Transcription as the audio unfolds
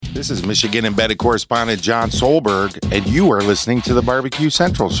This is Michigan embedded correspondent John Solberg, and you are listening to the Barbecue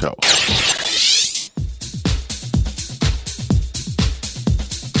Central Show.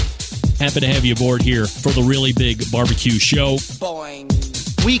 Happy to have you aboard here for the really big barbecue show. Boing.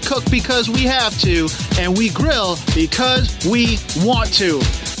 We cook because we have to, and we grill because we want to.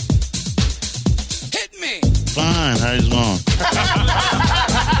 Hit me. Fine, how's it going?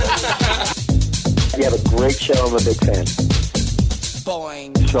 You have a great show. I'm a big fan.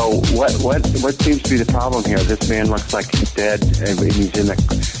 Boing. So what seems to be the problem here? This man looks like he's dead, and he's in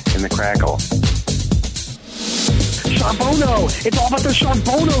the crackle. Charbono! It's all about the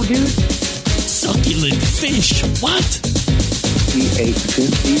charbono, dude. Succulent fish. What? He ate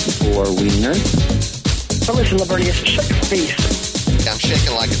 54 wieners. Oh, listen, Lavernius, shut your face. I'm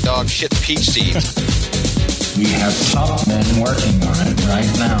shaking like a dog shit peach seeds. We have top men working on it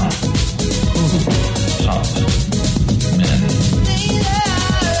right now. Top men.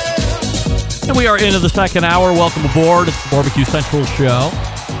 And we are into the second hour. Welcome aboard. It's the Barbecue Central Show.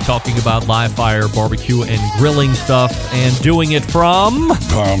 Talking about live fire, barbecue, and grilling stuff. And doing it from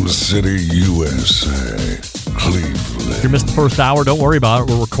Palm City, USA, Cleveland. If you missed the first hour, don't worry about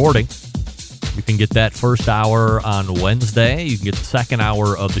it. We're recording. You can get that first hour on Wednesday. You can get the second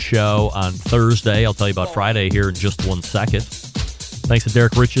hour of the show on Thursday. I'll tell you about Friday here in just 1 second. Thanks to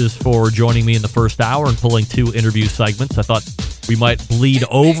Derek Riches for joining me in the first hour and pulling 2 interview segments. I thought we might bleed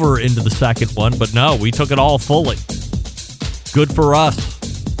over into the second one, but no, we took it all fully. Good for us.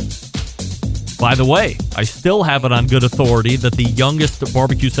 By the way, I still have it on good authority that the youngest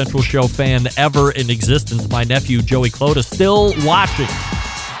Barbecue Central Show fan ever in existence, my nephew Joey Clota, still watching.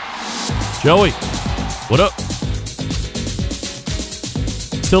 Joey, what up?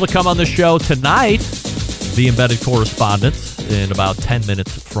 Still to come on the show tonight, the embedded correspondence in about 10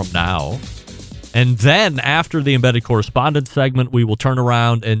 minutes from now. And then after the embedded correspondence segment, we will turn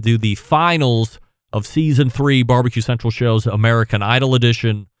around and do the finals of Season 3 Barbecue Central Show's American Idol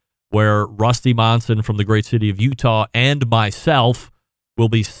edition, where Rusty Monson from the great city of Utah and myself will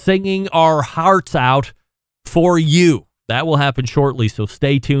be singing our hearts out for you. That will happen shortly, so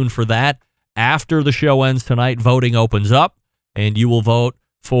stay tuned for that. After the show ends tonight, voting opens up, and you will vote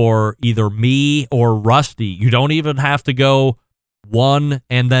for either me or Rusty. You don't even have to go 1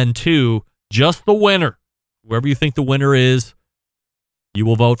 and then 2, just the winner. Whoever you think the winner is, you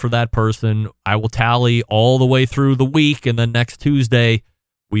will vote for that person. I will tally all the way through the week, and then next Tuesday,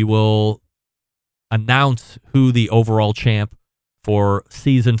 we will announce who the overall champ for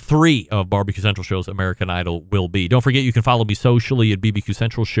Season 3 of Barbecue Central Show's American Idol will be. Don't forget, you can follow me socially at BBQ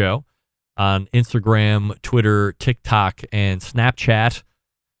Central Show on Instagram, Twitter, TikTok, and Snapchat,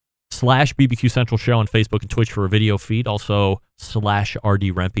 /BBQ Central Show on Facebook and Twitch for a video feed. Also,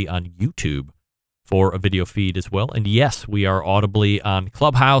 /RD Rempe on YouTube for a video feed as well. And yes, we are audibly on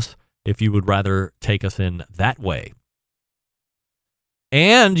Clubhouse if you would rather take us in that way.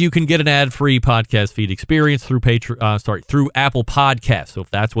 And you can get an ad-free podcast feed experience through through Apple Podcasts. So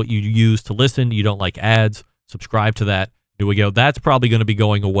if that's what you use to listen, you don't like ads, subscribe to that. Here we go. That's probably going to be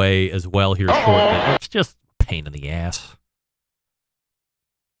going away as well here shortly. It's just a pain in the ass.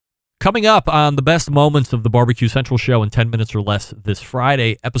 Coming up on the best moments of the Barbecue Central Show in 10 minutes or less this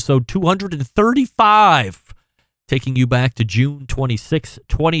Friday, episode 235, taking you back to June 26,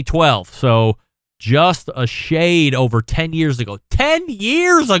 2012. So just a shade over 10 years ago. 10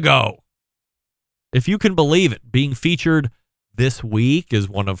 years ago! If you can believe it. Being featured this week is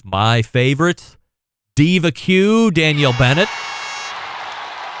one of my favorites, Diva Q, Danielle Bennett.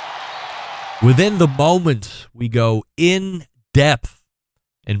 Within the moments, we go in depth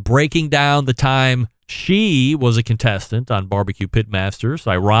in breaking down the time she was a contestant on Barbecue Pitmasters.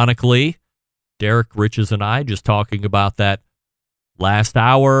 Ironically, Derek Riches and I just talking about that last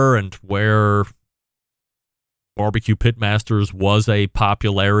hour and where Barbecue Pitmasters was a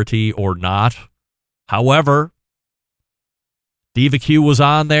popularity or not. However, Diva Q was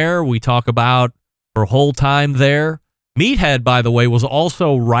on there. We talk about her whole time there. Meathead, by the way, was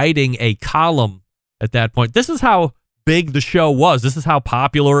also writing a column at that point. This is how big the show was. This is how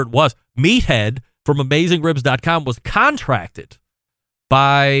popular it was. Meathead from AmazingRibs.com was contracted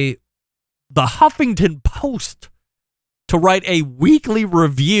by the Huffington Post to write a weekly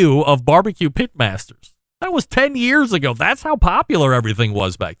review of Barbecue Pitmasters. That was 10 years ago. That's how popular everything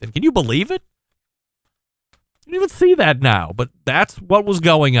was back then. Can you believe it? You don't even see that now, but that's what was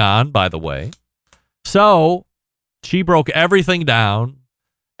going on, by the way. So she broke everything down,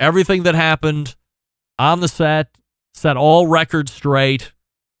 everything that happened on the set all records straight.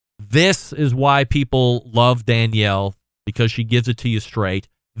 This is why people love Danielle, because she gives it to you straight.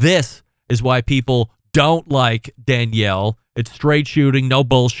 This is why people don't like Danielle. It's straight shooting, no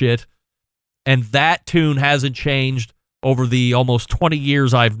bullshit. And that tune hasn't changed over the almost 20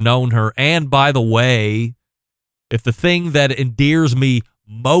 years I've known her. And by the way, if the thing that endears me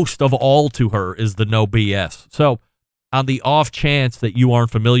most of all to her is the no BS. So on the off chance that you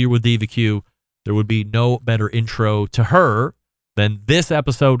aren't familiar with Diva Q, there would be no better intro to her than this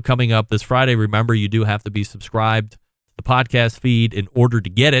episode coming up this Friday. Remember, you do have to be subscribed to the podcast feed in order to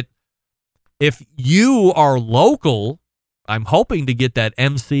get it. If you are local, I'm hoping to get that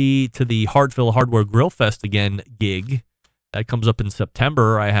MC to the Hartville Hardware Grill Fest again gig. That comes up in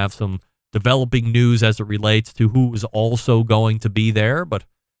September. I have some developing news as it relates to who is also going to be there, but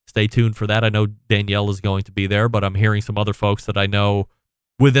stay tuned for that. I know Danielle is going to be there, but I'm hearing some other folks that I know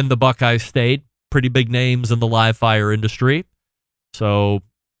within the Buckeye State, pretty big names in the live fire industry. So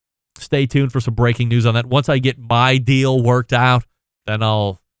stay tuned for some breaking news on that. Once I get my deal worked out, then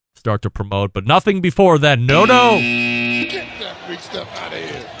I'll start to promote, but nothing before then. No. Get that big stuff out of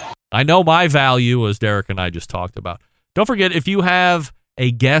here. I know my value, as Derek and I just talked about. Don't forget, if you have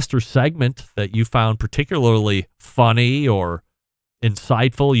a guest or segment that you found particularly funny or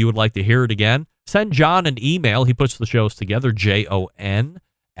insightful, you would like to hear it again, send John an email. He puts the shows together,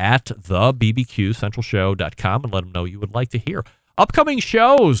 JON@thebbqcentralshow.com, and let him know you would like to hear. Upcoming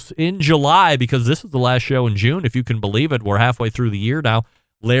shows in July, because this is the last show in June, if you can believe it. We're halfway through the year now.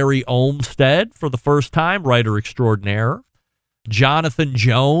 Larry Olmstead for the first time, writer extraordinaire. Jonathan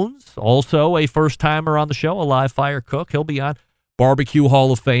Jones, also a first-timer on the show, a live fire cook. He'll be on. Barbecue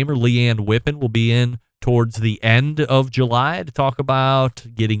Hall of Famer Leanne Whippen will be in towards the end of July to talk about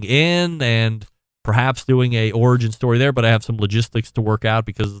getting in and perhaps doing a origin story there, but I have some logistics to work out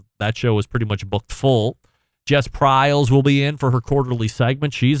because that show is pretty much booked full. Jess Pryles will be in for her quarterly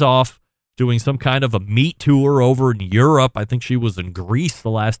segment. She's off doing some kind of a meat tour over in Europe. I think she was in Greece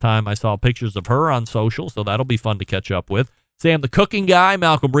the last time I saw pictures of her on social, so that'll be fun to catch up with. Sam the Cooking Guy,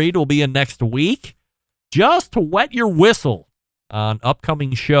 Malcolm Reed, will be in next week. Just to wet your whistle on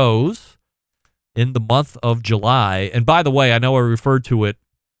upcoming shows in the month of July. And by the way, I know I referred to it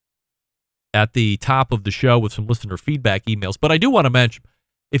at the top of the show with some listener feedback emails, but I do want to mention,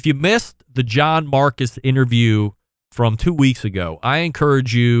 if you missed the John Marcus interview from 2 weeks ago, I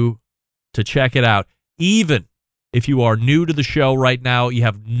encourage you to check it out. Even if you are new to the show right now, you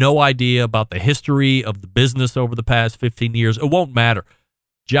have no idea about the history of the business over the past 15 years, it won't matter.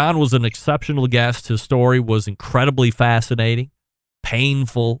 John was an exceptional guest. His story was incredibly fascinating,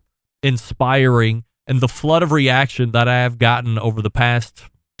 painful, inspiring, and the flood of reaction that I have gotten over the past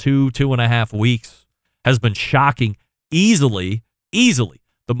 2.5 weeks has been shocking. Easily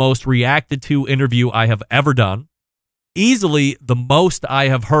the most reacted to interview I have ever done. Easily the most I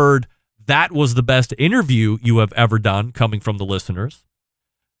have heard that was the best interview you have ever done coming from the listeners.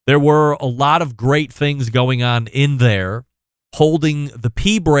 There were a lot of great things going on in there, holding the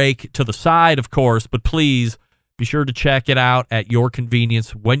pee break to the side, of course, but please be sure to check it out at your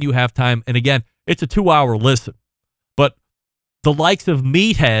convenience when you have time. And again, it's a 2-hour listen, but the likes of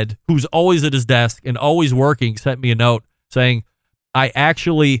Meathead, who's always at his desk and always working, sent me a note saying, I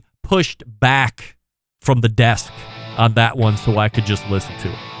actually pushed back from the desk on that one so I could just listen to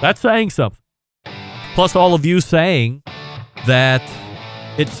it. That's saying something. Plus all of you saying that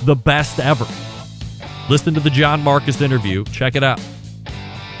it's the best ever. Listen to the John Marcus interview. Check it out.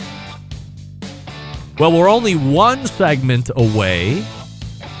 Well, we're only one segment away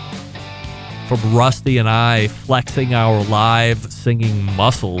from Rusty and I flexing our live singing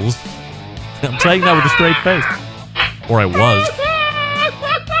muscles. I'm saying that with a straight face. Or I was.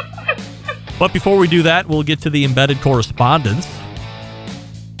 But before we do that, we'll get to the embedded correspondence.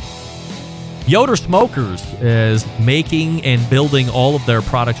 Yoder Smokers is making and building all of their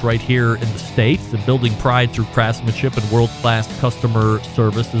products right here in the States, and building pride through craftsmanship and world-class customer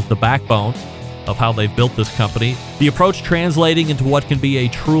service is the backbone of how they've built this company. The approach translating into what can be a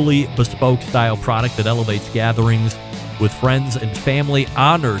truly bespoke style product that elevates gatherings with friends and family,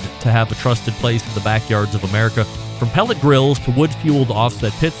 honored to have a trusted place in the backyards of America. From pellet grills to wood-fueled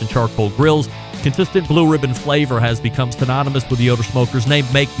offset pits and charcoal grills, consistent blue ribbon flavor has become synonymous with the Yoder Smokers name.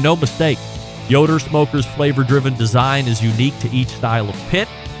 Make no mistake, Yoder Smokers' flavor-driven design is unique to each style of pit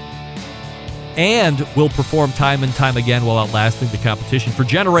and will perform time and time again while outlasting the competition for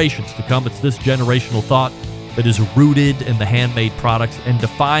generations to come. It's this generational thought that is rooted in the handmade products and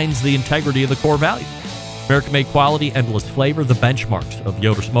defines the integrity of the core values. American-made quality, endless flavor, the benchmarks of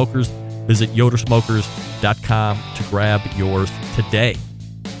Yoder Smokers. Visit yodersmokers.com to grab yours today.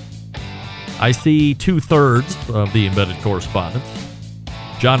 I see 2/3 of the embedded correspondence.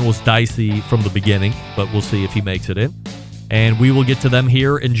 John was dicey from the beginning, but we'll see if he makes it in. And we will get to them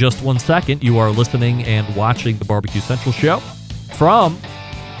here in just 1 second. You are listening and watching the Barbecue Central Show from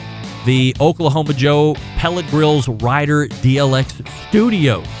the Oklahoma Joe Pellet Grills Ryder DLX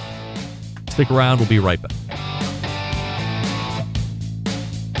Studios. Stick around. We'll be right back.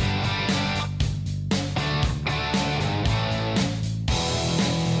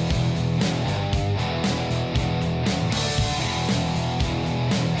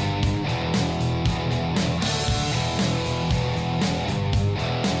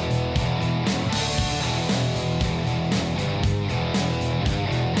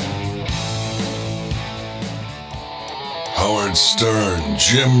 Howard Stern,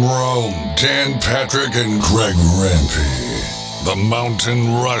 Jim Rome, Dan Patrick, and Greg Rempe. The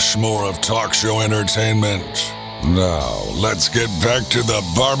Mountain Rushmore of talk show entertainment. Now, let's get back to the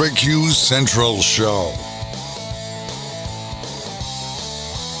Barbecue Central Show.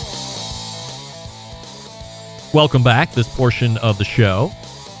 Welcome back. This portion of the show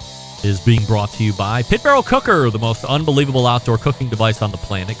is being brought to you by Pit Barrel Cooker, the most unbelievable outdoor cooking device on the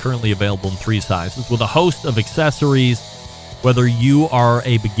planet, currently available in 3 sizes with a host of accessories. Whether you are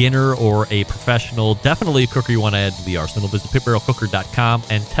a beginner or a professional, definitely a cooker you want to add to the arsenal. Visit pitbarrelcooker.com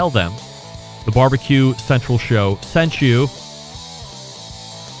and tell them the Barbecue Central Show sent you.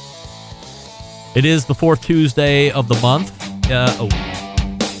 It is the 4th Tuesday of the month.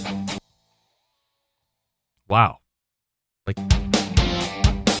 Wow. Like,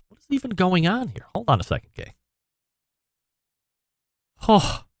 what is even going on here? Hold on a second, Kay.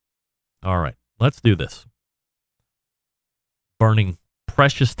 Oh. All right, let's do this. Burning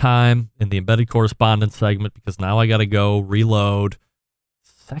precious time in the embedded correspondence segment because now I got to go reload.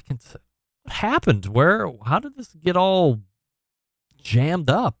 Seconds. What happened? How did this get all jammed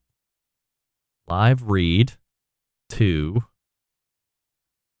up? Live read to.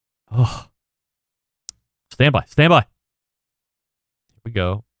 Oh. Stand by. Here we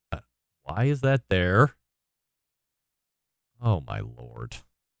go. Why is that there? Oh, my Lord.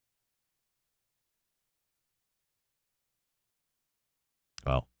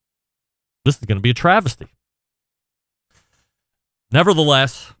 Well, this is going to be a travesty.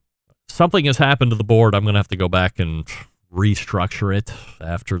 Nevertheless, something has happened to the board. I'm going to have to go back and restructure it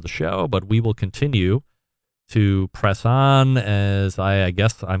after the show, but we will continue to press on as I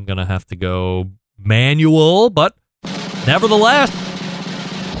guess I'm going to have to go manual, but nevertheless,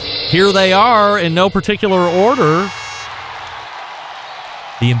 here they are in no particular order.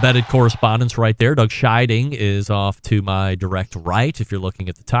 The embedded correspondence right there. Doug Scheiding is off to my direct right if you're looking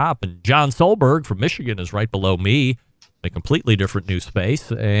at the top. And John Solberg from Michigan is right below me in a completely different new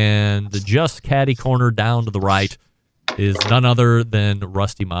space. And just catty corner down to the right is none other than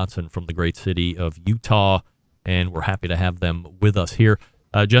Rusty Monson from the great city of Utah. And we're happy to have them with us here.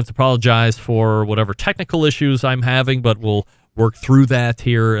 Gents, apologize for whatever technical issues I'm having, but we'll work through that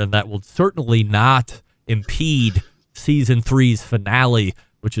here. And that will certainly not impede Season 3's finale,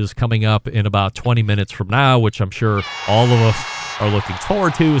 which is coming up in about 20 minutes from now, which I'm sure all of us are looking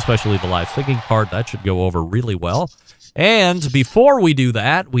forward to, especially the live singing part. That should go over really well. And before we do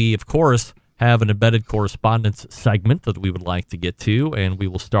that, we, of course, have an embedded correspondence segment that we would like to get to, and we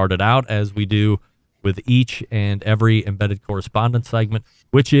will start it out as we do with each and every embedded correspondence segment,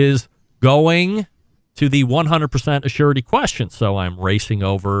 which is going to the 100% assurity question. So I'm racing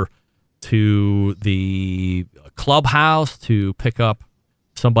over to the clubhouse to pick up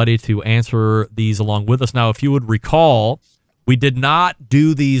somebody to answer these along with us. Now, if you would recall, we did not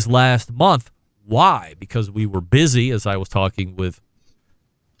do these last month. Why? Because we were busy, as I was talking with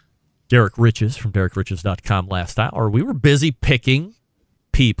Derek Riches from DerekRiches.com last hour. We were busy picking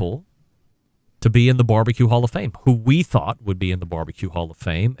people to be in the Barbecue Hall of Fame, who we thought would be in the Barbecue Hall of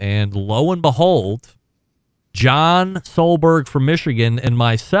Fame. And lo and behold, John Solberg from Michigan and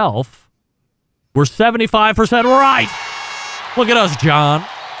myself were 75% right. Look at us, John.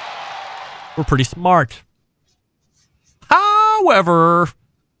 We're pretty smart. However,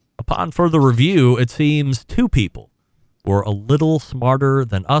 upon further review, it seems 2 people were a little smarter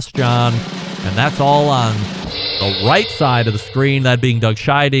than us, John, and that's all on the right side of the screen, that being Doug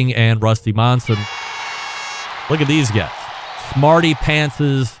Scheiding and Rusty Monson. Look at these guys. Smarty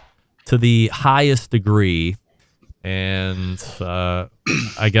pantses to the highest degree. And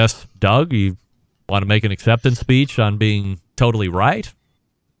I guess, Doug, you want to make an acceptance speech on being totally right?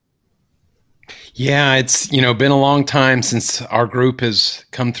 Yeah, it's been a long time since our group has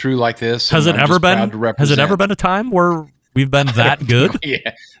come through like this. Has it ever been a time where we've been that good?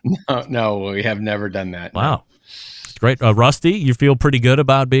 Yeah, no, we have never done that. Wow, it's great. Rusty, you feel pretty good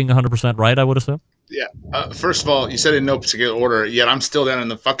about being 100% right, I would assume. Yeah. First of all, you said in no particular order. Yet I'm still down in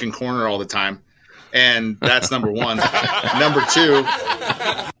the fucking corner all the time. And that's number one. Number two,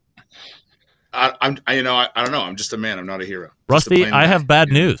 I don't know. I'm just a man. I'm not a hero. Rusty, I have bad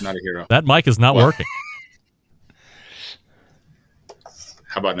news. Not a hero. That mic is not working.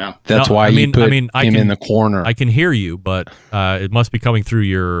 How about now? That's why you put him in the corner. I can hear you, but it must be coming through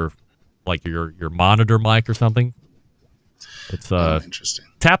your monitor mic or something. It's interesting.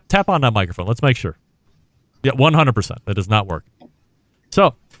 Tap on that microphone. Let's make sure. Yeah, 100%. That is not working.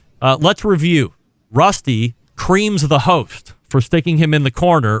 So let's review. Rusty creams the host for sticking him in the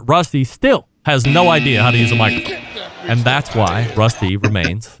corner. Rusty still has no idea how to use a microphone, and that's why Rusty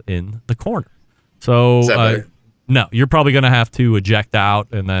remains in the corner. So no, you're probably going to have to eject out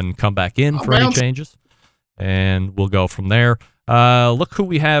and then come back in for any changes, and we'll go from there. Look who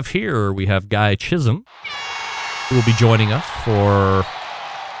we have here. We have Guy Chisholm, who will be joining us for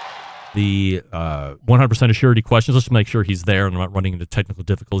the 100% assurity questions. Let's make sure he's there and I'm not running into technical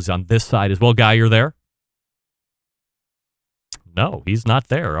difficulties on this side as well. Guy, you're there? No, he's not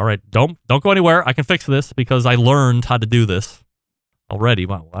there. All right, don't go anywhere. I can fix this because I learned how to do this already.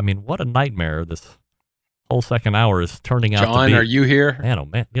 Wow, I mean, what a nightmare this whole second hour is turning out to be. John, are you here? Man, oh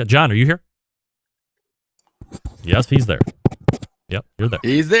man. Yeah, John, are you here? Yes, he's there. Yep, you're there.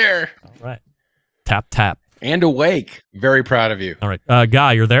 He's there. All right. Tap. And awake. Very proud of you. All right.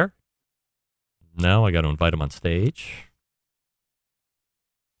 Guy, you're there? No, I got to invite him on stage.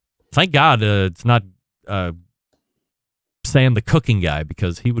 Thank God it's not Sam the cooking guy,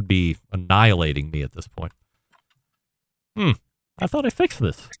 because he would be annihilating me at this point. I thought I fixed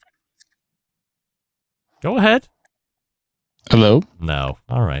this. Go ahead. Hello? No.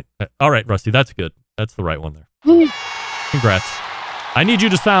 All right. All right, Rusty, that's good. That's the right one there. Congrats. I need you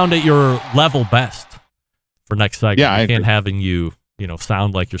to sound at your level best for next segment. Yeah, I can't having you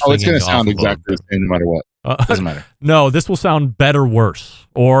sound like you're singing. It's going to sound exactly the same no matter what. Doesn't matter. No, this will sound better, worse,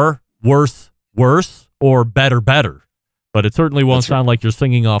 or worse, or better. But it certainly won't sound like you're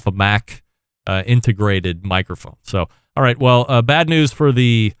singing off a Mac integrated microphone. So, all right. Well, bad news for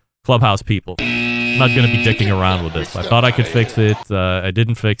the Clubhouse people. I'm not going to be dicking around with this. I thought I could fix it. I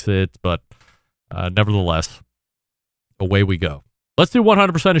didn't fix it, but nevertheless, away we go. Let's do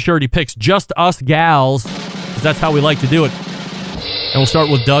 100% assurity picks, just us gals, because that's how we like to do it. And we'll start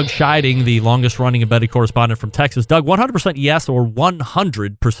with Doug Scheiding, the longest-running embedded correspondent from Texas. Doug, 100% yes or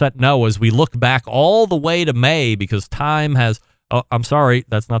 100% no as we look back all the way to May, because time has... Oh, I'm sorry,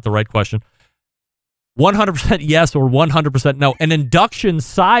 that's not the right question. 100% yes or 100% no. An induction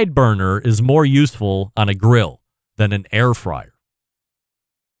side burner is more useful on a grill than an air fryer.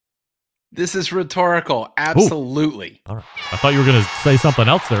 This is rhetorical. Absolutely. All right. I thought you were going to say something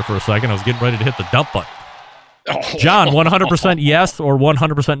else there for a second. I was getting ready to hit the dump button. John, 100% yes or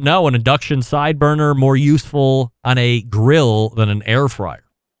 100% no. An induction side burner more useful on a grill than an air fryer.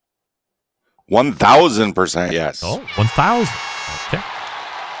 1,000% yes. Oh, 1,000. Okay.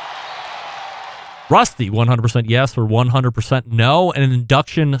 Rusty, 100% yes or 100% no. An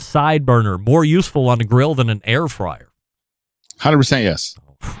induction side burner more useful on a grill than an air fryer. 100% yes.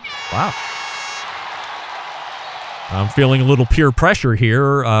 Wow. I'm feeling a little peer pressure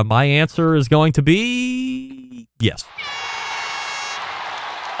here. My answer is going to be yes.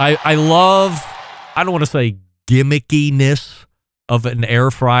 I love, I don't want to say gimmickiness of an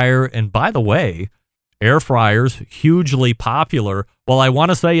air fryer. And by the way, air fryers, hugely popular. Well, I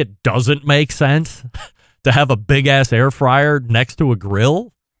want to say it doesn't make sense to have a big-ass air fryer next to a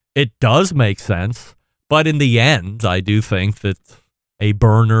grill. It does make sense. But in the end, I do think that a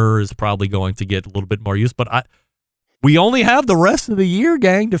burner is probably going to get a little bit more use. But we only have the rest of the year,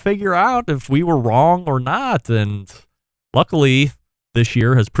 gang, to figure out if we were wrong or not. And luckily, this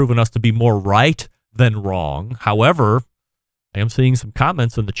year has proven us to be more right than wrong. However, I am seeing some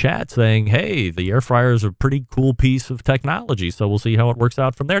comments in the chat saying, hey, the air fryer is a pretty cool piece of technology. So we'll see how it works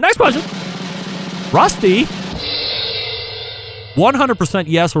out from there. Next question. Rusty, 100%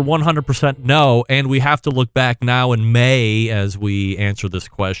 yes or 100% no. And we have to look back now in May as we answer this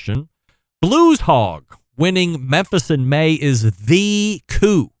question. Blues Hog winning Memphis in May is the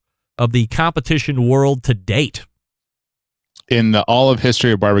coup of the competition world to date. In the all of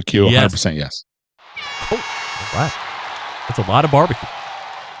history of barbecue, 100% yes. Oh, all right. That's a lot of barbecue.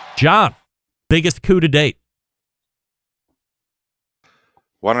 John, biggest coup to date.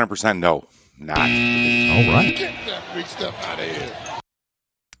 100% no. Not. All right. Get that big stuff out of here.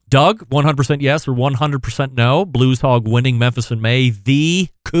 Doug, 100% yes or 100% no. Blues Hog winning Memphis in May, the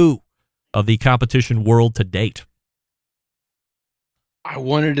coup of the competition world to date. I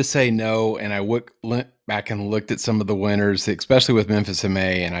wanted to say no, and I went back and looked at some of the winners, especially with Memphis in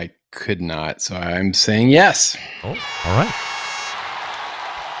May, and I could not. So I'm saying yes. Oh, all right.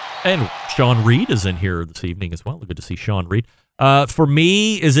 And Sean Reed is in here this evening as well. Good to see Sean Reed. For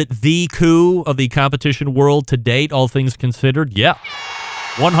me, is it the coup of the competition world to date, all things considered? Yeah,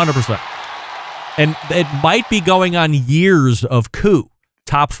 100%. And it might be going on years of coup.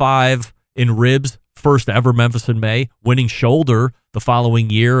 Top 5 in ribs, first ever Memphis in May, winning shoulder the following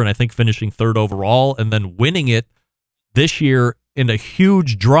year, and I think finishing 3rd overall, and then winning it this year in a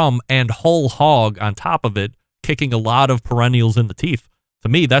huge drum and whole hog on top of it, kicking a lot of perennials in the teeth. To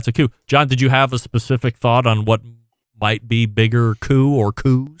me, that's a coup. John, did you have a specific thought on what might be bigger coup or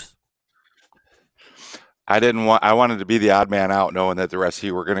coups? I wanted to be the odd man out, knowing that the rest of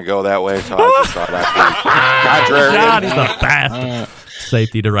you were going to go that way, so I just thought I'd be contrary. John is the best.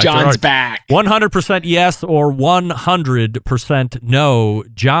 Safety director. John's back. 100% yes or 100% no.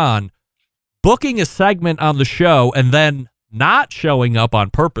 John, booking a segment on the show and then not showing up on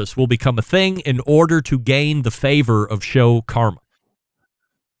purpose will become a thing in order to gain the favor of show karma.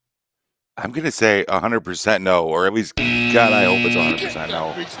 I'm going to say 100% no, or at least, God, I hope it's 100%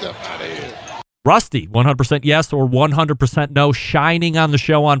 no. Rusty, 100% yes or 100% no. Shining on the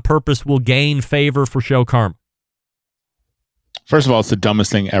show on purpose will gain favor for show karma. First of all, it's the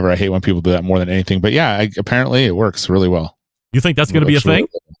dumbest thing ever. I hate when people do that more than anything. But yeah, apparently it works really well. You think that's going to be a thing?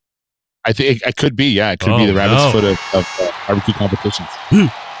 I think it could be. Yeah, it could be the rabbit's foot of barbecue competitions.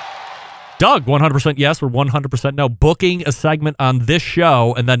 Doug, 100% yes or 100% no. Booking a segment on this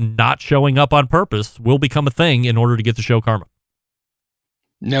show and then not showing up on purpose will become a thing in order to get the show karma.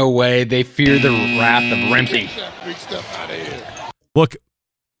 No way. They fear the wrath of Rempy. Look,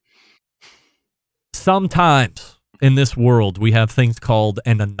 sometimes in this world, we have things called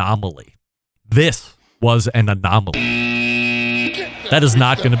an anomaly. This was an anomaly. That is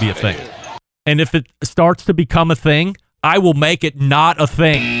not going to be a thing. And if it starts to become a thing, I will make it not a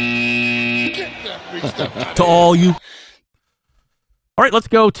thing. To all you. All right, let's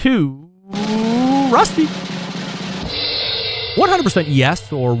go to Rusty. 100%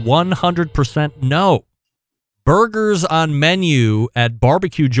 yes or 100% no. Burgers on menu at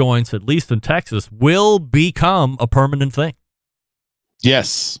barbecue joints, at least in Texas, will become a permanent thing.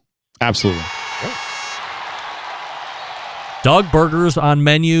 Yes, absolutely. Doug, burgers on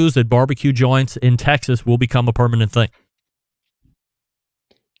menus at barbecue joints in Texas will become a permanent thing.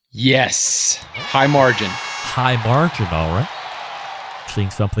 Yes. High margin. High margin, all right. Seeing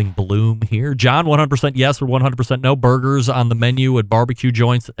something bloom here. John, 100% yes or 100% no. Burgers on the menu at barbecue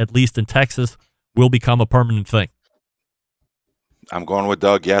joints, at least in Texas, will become a permanent thing. I'm going with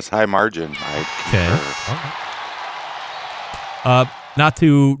Doug. Yes, high margin. Okay. Not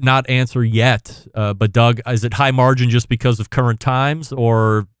to not answer yet, but Doug, is it high margin just because of current times,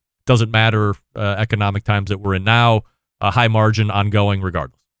 or does it matter economic times that we're in now? High margin ongoing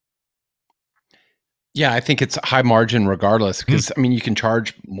regardless. Yeah, I think it's high margin regardless because, I mean, you can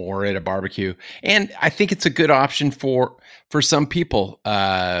charge more at a barbecue. And I think it's a good option for some people.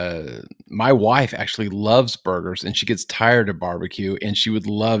 My wife actually loves burgers and she gets tired of barbecue and she would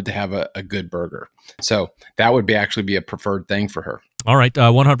love to have a good burger. So that would actually be a preferred thing for her. All right,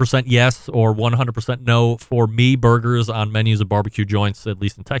 100% yes or 100% no for me. Burgers on menus of barbecue joints, at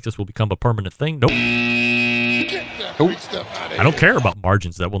least in Texas, will become a permanent thing. Nope. I don't care about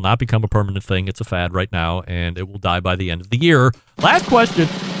margins. That will not become a permanent thing. It's a fad right now, and it will die by the end of the year. Last question.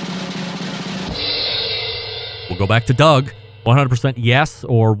 We'll go back to Doug. 100% yes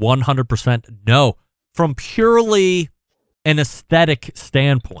or 100% no. From purely an aesthetic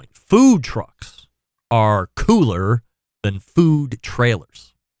standpoint, food trucks are cooler than food trailers.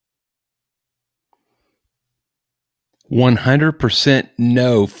 100%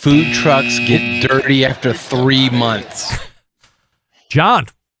 no. Food trucks get dirty after 3 months. John,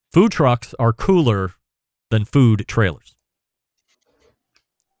 food trucks are cooler than food trailers.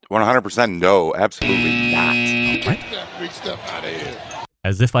 100% no. Absolutely not. Right.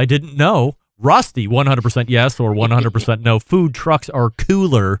 As if I didn't know. Rusty, 100% yes or 100% no. Food trucks are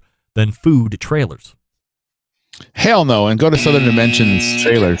cooler than food trailers. Hell no. And go to Southern Dimensions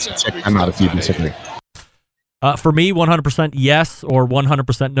trailers and check them out if you disagree. For me, 100% yes or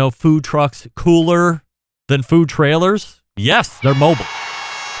 100% no. Food trucks cooler than food trailers? Yes, they're mobile.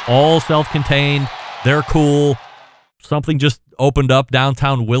 All self-contained. They're cool. Something just opened up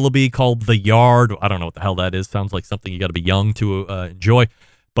downtown Willoughby called The Yard. I don't know what the hell that is. Sounds like something you got to be young to enjoy.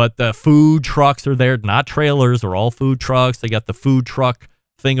 But the food trucks are there, not trailers. They're all food trucks. They got the food truck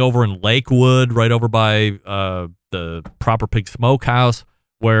thing over in Lakewood, right over by the Proper Pig Smokehouse,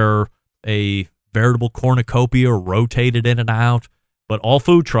 where a veritable cornucopia rotated in and out. But all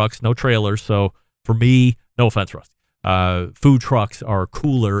food trucks, no trailers. So for me, no offense, Rusty, food trucks are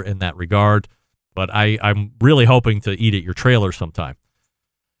cooler in that regard. But I'm really hoping to eat at your trailer sometime.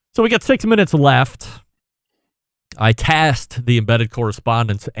 So we got 6 minutes left. I tasked the embedded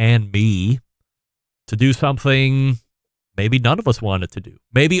correspondents and me to do something maybe none of us wanted to do.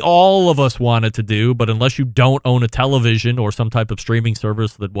 Maybe all of us wanted to do, but unless you don't own a television or some type of streaming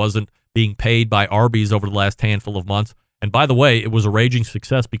service that wasn't being paid by Arby's over the last handful of months, and by the way, it was a raging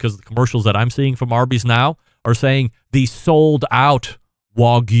success because the commercials that I'm seeing from Arby's now are saying the sold out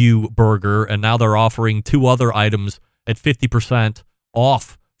Wagyu burger, and now they're offering 2 other items at 50%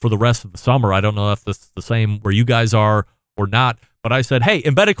 off for the rest of the summer. I don't know if that's the same where you guys are or not, but I said, hey,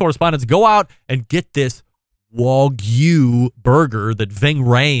 embedded correspondents, go out and get this Wagyu burger that Ving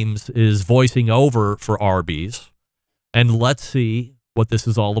Rhames is voicing over for Arby's, and let's see what this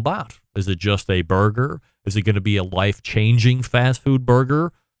is all about. Is it just a burger? Is it going to be a life-changing fast food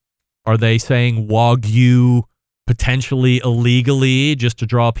burger? Are they saying Wagyu potentially illegally just to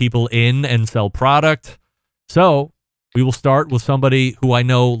draw people in and sell product? So we will start with somebody who I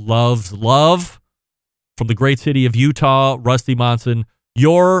know loves love from the great city of Utah, Rusty Monson.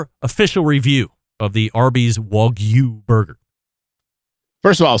 Your official review of the Arby's Wagyu burger.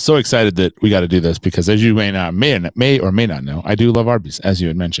 First of all, so excited that we got to do this because, as you may or may not know, I do love Arby's, as you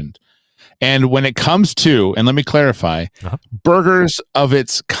had mentioned. And when it comes to, and let me clarify, burgers of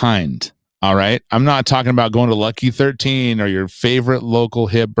its kind, all right? I'm not talking about going to Lucky 13 or your favorite local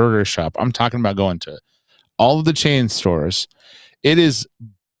hip burger shop. I'm talking about going to all of the chain stores. It is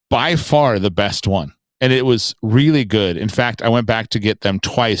by far the best one. And it was really good. In fact, I went back to get them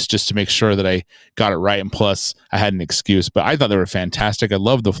twice just to make sure that I got it right. And plus, I had an excuse. But I thought they were fantastic. I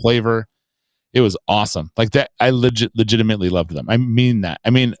loved the flavor. It was awesome. Like that, I legitimately loved them. I mean that. I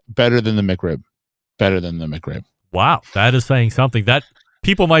mean, better than the McRib. Better than the McRib. Wow, that is saying something. That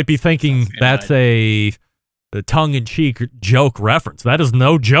people might be thinking that's a tongue-in-cheek joke reference. That is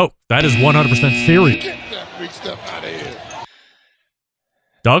no joke. That is 100% serious. Get that big stuff out of here.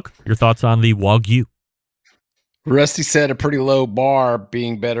 Doug, your thoughts on the Wagyu? Rusty set a pretty low bar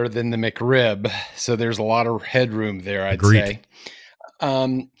being better than the McRib, so there's a lot of headroom there, I'd say.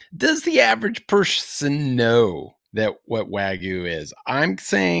 Does the average person know that what Wagyu is? I'm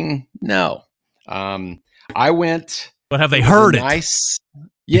saying no. I went... But have they heard it?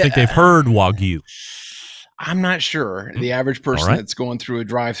 You think they've heard Wagyu? I'm not sure. The average person that's going through a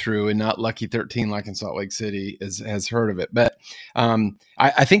drive-through and not Lucky 13 like in Salt Lake City has heard of it. But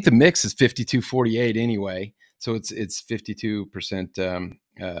I think the mix is 52-48 anyway. So it's 52%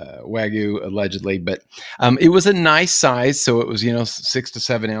 Wagyu allegedly, but it was a nice size. So it was 6 to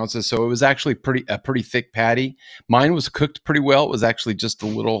 7 ounces. So it was actually a pretty thick patty. Mine was cooked pretty well. It was actually just a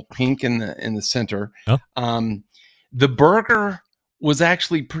little pink in the center. Oh. The burger was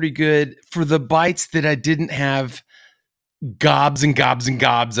actually pretty good for the bites that I didn't have gobs and gobs and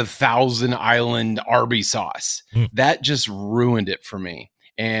gobs of Thousand Island Arby sauce. That just ruined it for me.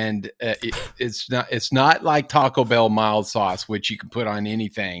 And it's not like Taco Bell mild sauce, which you can put on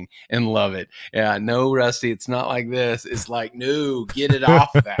anything and love it. Yeah, no, Rusty, it's not like this. It's like, no, get it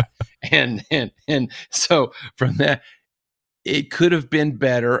off that. And so from that, it could have been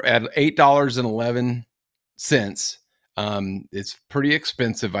better at $8.11. It's pretty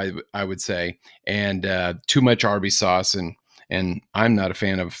expensive, I would say, and too much Arby sauce, and I'm not a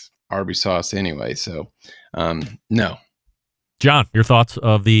fan of Arby sauce anyway. So no. John, your thoughts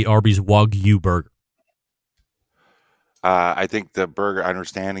of the Arby's Wagyu burger? I think the burger,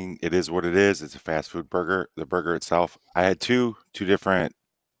 understanding it is what it is. It's a fast food burger. The burger itself, I had two different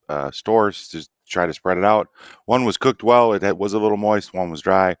stores to try to spread it out. One was cooked well. It was a little moist. One was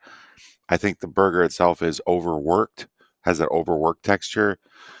dry. I think the burger itself is overworked, has that overworked texture.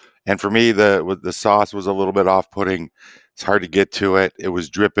 And for me, the sauce was a little bit off-putting. It's hard to get to it. It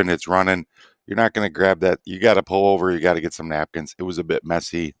was dripping. It's running. You're not going to grab that. You got to pull over. You got to get some napkins. It was a bit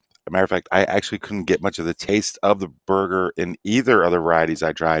messy. As a matter of fact, I actually couldn't get much of the taste of the burger in either of the varieties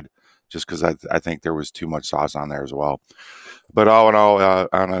I tried, just because I think there was too much sauce on there as well. But all in all,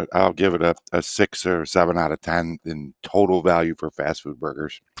 I'll give it a 6 or 7 out of 10 in total value for fast food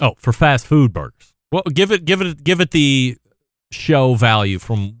burgers. Oh, for fast food burgers. Well, give it the show value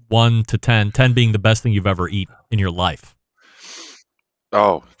from 1 to 10. 10 being the best thing you've ever eaten in your life.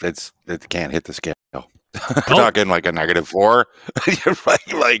 Oh, it can't hit the scale. Talking like a -4.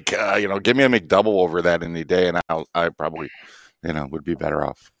 Give me a McDouble over that any day, and I probably, would be better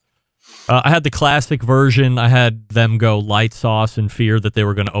off. I had the classic version. I had them go light sauce in fear that they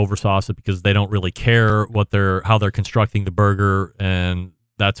were going to oversauce it because they don't really care how they're constructing the burger, and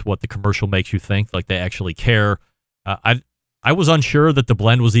that's what the commercial makes you think, like they actually care. I was unsure that the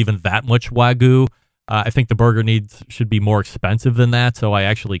blend was even that much Wagyu. I think the burger should be more expensive than that, so I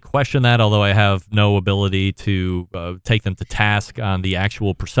actually question that, although I have no ability to take them to task on the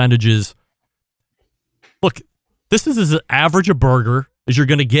actual percentages. Look, this is as average a burger as you're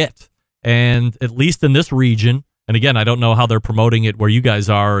going to get, and at least in this region, and again, I don't know how they're promoting it where you guys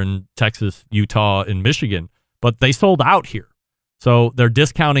are in Texas, Utah, and Michigan, but they sold out here. So they're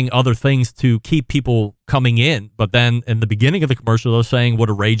discounting other things to keep people coming in. But then in the beginning of the commercial, they're saying what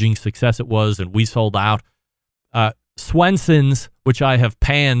a raging success it was, and we sold out. Swenson's, which I have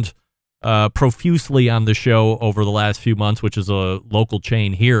panned profusely on the show over the last few months, which is a local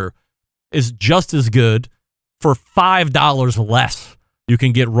chain here, is just as good for $5 less. You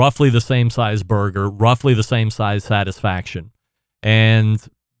can get roughly the same size burger, roughly the same size satisfaction, and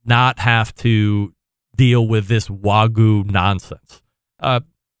not have to deal with this Wagyu nonsense.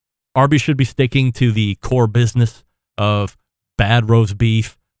 Arby should be sticking to the core business of bad roast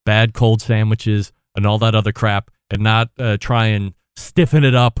beef, bad cold sandwiches, and all that other crap, and not try and stiffen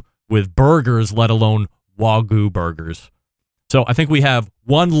it up with burgers, let alone Wagyu burgers. So I think we have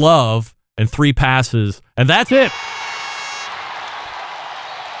 1 love and 3 passes, and that's it.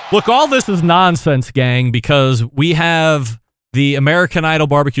 Look, all this is nonsense, gang, because we have the American Idol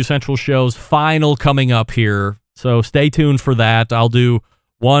Barbecue Central show's final coming up here, so stay tuned for that. I'll do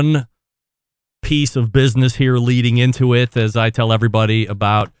one piece of business here leading into it as I tell everybody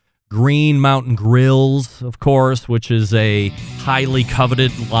about Green Mountain Grills, of course, which is a highly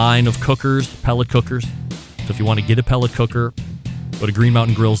coveted line of cookers, pellet cookers. So if you want to get a pellet cooker, go to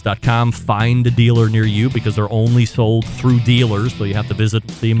greenmountaingrills.com, find a dealer near you because they're only sold through dealers, so you have to visit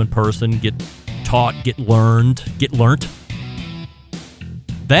and see them in person, get taught, get learned.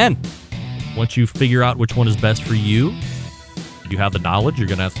 Then, once you figure out which one is best for you, you have the knowledge, you're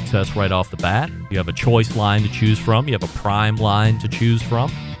going to have success right off the bat. You have a choice line to choose from. You have a prime line to choose from.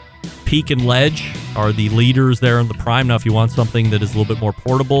 Peak and Ledge are the leaders there in the prime. Now, if you want something that is a little bit more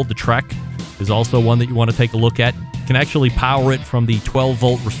portable, the Trek is also one that you want to take a look at. You can actually power it from the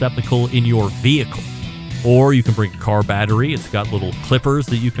 12-volt receptacle in your vehicle. Or you can bring a car battery. It's got little clippers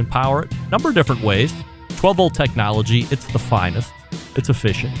that you can power it. Number of different ways. 12-volt technology, it's the finest. It's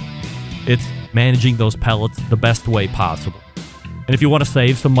efficient. It's managing those pellets the best way possible. And if you want to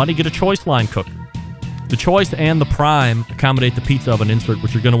save some money, get a choice line cooker. The choice and the prime accommodate the pizza oven insert,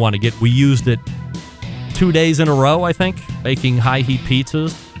 which you're going to want to get. We used it 2 days in a row, I think, making high-heat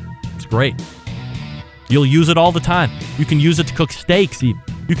pizzas. It's great. You'll use it all the time. You can use it to cook steaks even.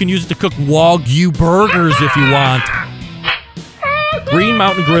 You can use it to cook Wagyu burgers if you want.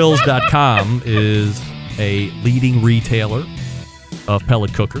 GreenMountainGrills.com is a leading retailer of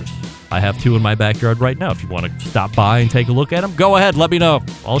pellet cookers. I have 2 in my backyard right now. If you want to stop by and take a look at them, go ahead. Let me know.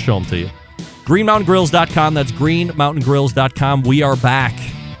 I'll show them to you. GreenMountainGrills.com. That's GreenMountainGrills.com. We are back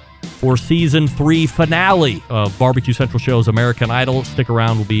for Season 3 finale of Barbecue Central Show's American Idol. Stick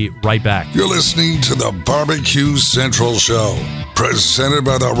around. We'll be right back. You're listening to the Barbecue Central Show, presented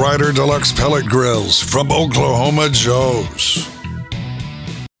by the Ryder Deluxe Pellet Grills from Oklahoma Joe's.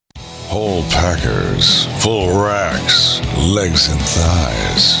 Whole packers, full racks, legs and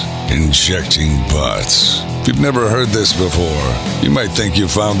thighs, injecting butts. If you've never heard this before, you might think you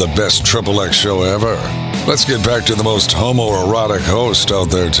found the best XXX show ever. Let's get back to the most homoerotic host out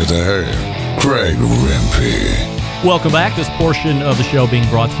there today, Greg Rempe. Welcome back. This portion of the show being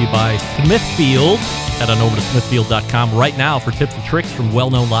brought to you by Smithfield. Head on over to Smithfield.com right now for tips and tricks from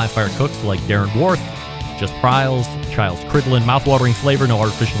well-known live-fire cooks like Darren Worth, Just Pryles, Child's Cridlin, mouth-watering flavor, no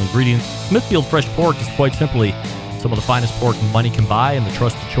artificial ingredients. Smithfield Fresh Pork is quite simply some of the finest pork money can buy and the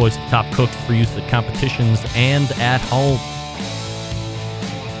trusted choice of top cooks for use at competitions and at home.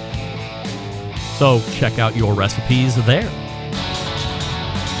 So check out your recipes there.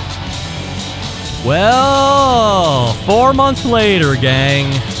 Well, 4 months later,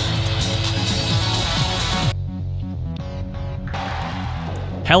 gang.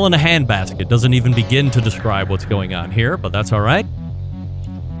 Hell in a handbasket doesn't even begin to describe what's going on here, but that's all right.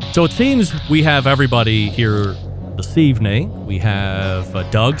 So it seems we have everybody here this evening. We have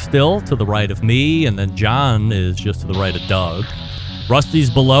Doug still to the right of me, and then John is just to the right of Doug. Rusty's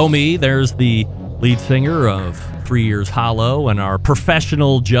below me. There's the lead singer of 3 Years Hollow, and our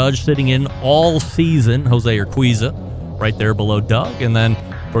professional judge sitting in all season, Jose Urquiza, right there below Doug. And then,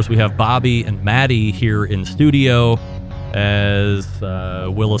 of course, we have Bobby and Maddie here in studio, as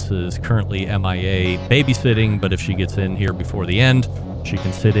Willis is currently MIA babysitting, but if she gets in here before the end, she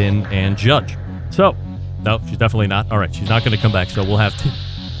can sit in and judge. So, no, she's definitely not. All right, she's not going to come back, so we'll have to.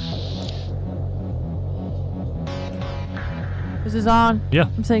 Is this on? Yeah.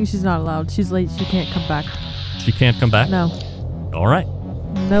 I'm saying she's not allowed. She's late. She can't come back. She can't come back? No. All right.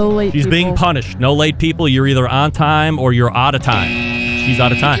 No late She's people. being punished. No late people. You're either on time or you're out of time. She's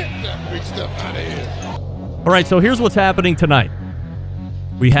out of time. All right, so here's what's happening tonight.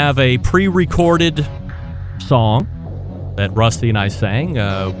 We have a pre-recorded song that Rusty and I sang.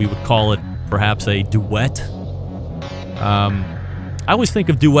 We would call it perhaps a duet. I always think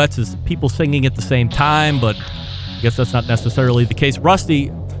of duets as people singing at the same time, but I guess that's not necessarily the case.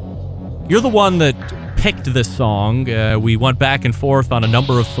 Rusty, you're the one that picked this song. We went back and forth on a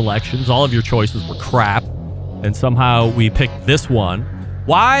number of selections. All of your choices were crap, and somehow we picked this one.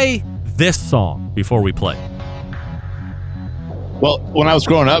 Why this song before we play? Well, when I was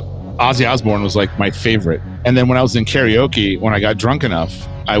growing up, Ozzy Osbourne was like my favorite. And then when I was in karaoke, when I got drunk enough,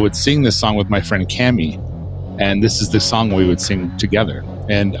 I would sing this song with my friend Cammie. And this is the song we would sing together.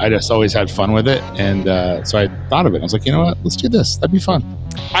 And I just always had fun with it. And so I thought of it. I was like, you know what? Let's do this. That'd be fun.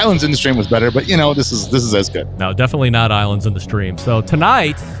 Islands in the Stream was better, but this is as good. No, definitely not Islands in the Stream. So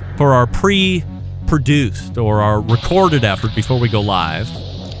tonight, for our pre-produced or our recorded effort before we go live,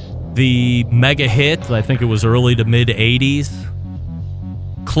 the mega hit, I think it was early to mid 80s,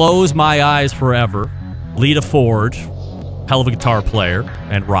 Close My Eyes Forever, Lita Ford, hell of a guitar player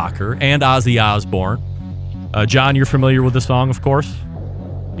and rocker, and Ozzy Osbourne. John, you're familiar with the song, of course?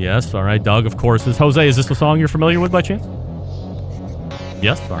 Yes, all right. Doug, of course, is. Jose, is this a song you're familiar with by chance?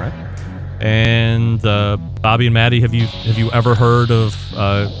 Yes, all right. And Bobby and Maddie, have you ever heard of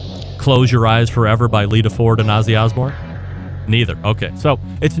Close Your Eyes Forever by Lita Ford and Ozzy Osbourne? Neither. Okay, so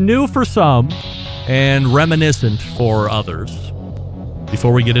it's new for some and reminiscent for others.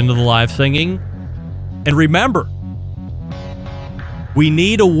 Before we get into the live singing, and remember, we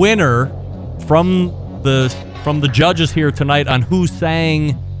need a winner from the judges here tonight on who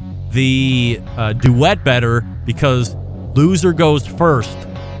sang the duet better, because loser goes first,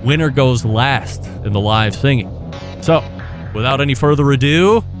 winner goes last in the live singing. So, without any further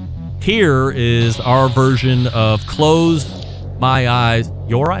ado, here is our version of Close My Eyes,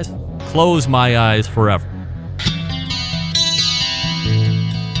 Your Eyes? Close My Eyes Forever.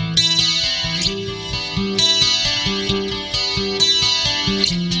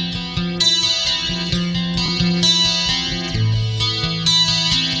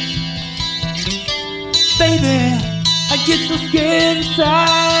 Baby, I get so scared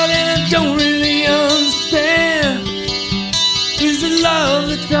inside and I don't really understand. Is it love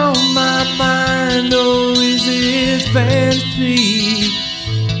that's on my mind or is it fantasy?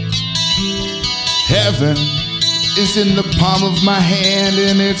 Heaven is in the palm of my hand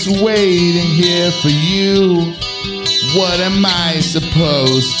and it's waiting here for you. What am I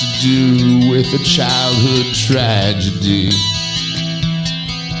supposed to do with a childhood tragedy?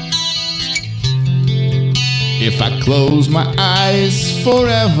 If I close my eyes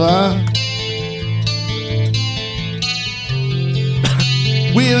forever,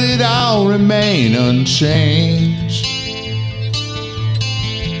 will it all remain unchanged?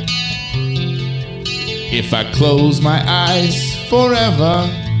 If I close my eyes forever,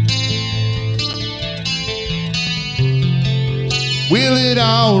 will it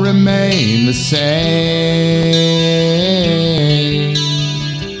all remain the same?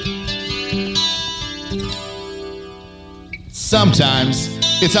 Sometimes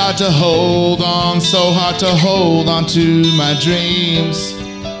it's hard to hold on, so hard to hold on to my dreams.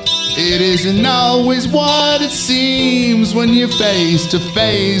 It isn't always what it seems when you're face to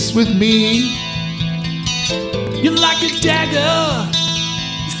face with me. You're like a dagger,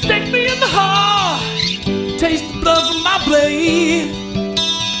 you stick me in the heart, taste the blood from my blade.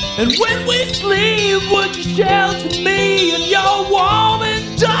 And when we sleep, would you shelter me in your warm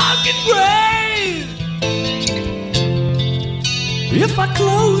and dark grave? If I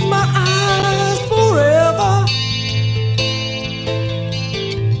close my eyes forever,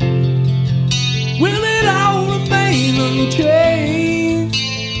 will it all remain unchanged?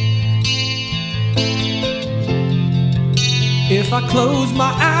 If I close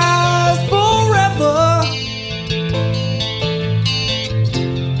my eyes forever,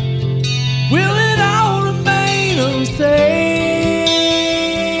 will it all remain unsafe?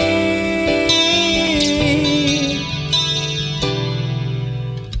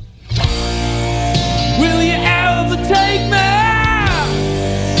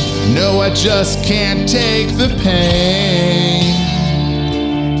 No, I just can't take the pain.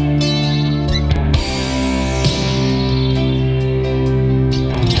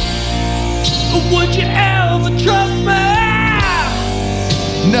 Would you ever trust me?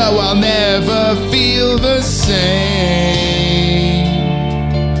 No, I'll never feel the same.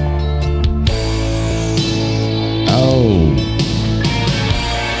 Oh.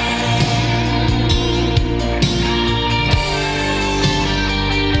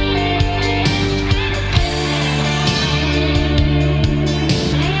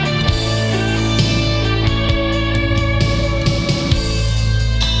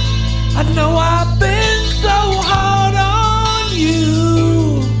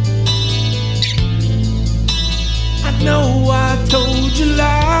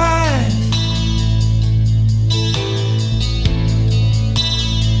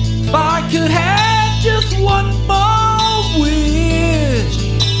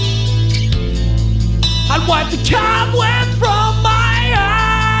 cobweb from my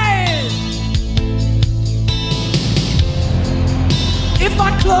eyes. If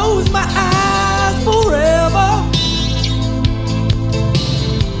I close my eyes forever,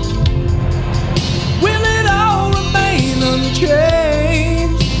 will it all remain unchanged?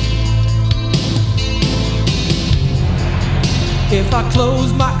 If I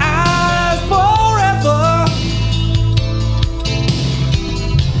close my eyes forever,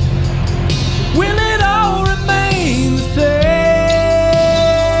 will it all remain the same?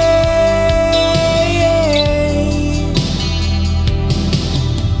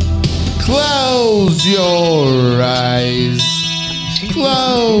 Close your eyes.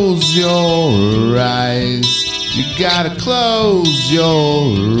 Close your eyes. You gotta close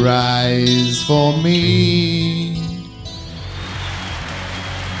your eyes for me.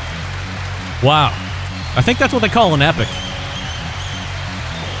 Wow. I think that's what they call an epic.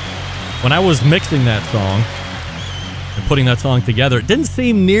 When I was mixing that song and putting that song together, it didn't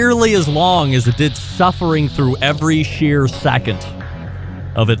seem nearly as long as it did suffering through every sheer second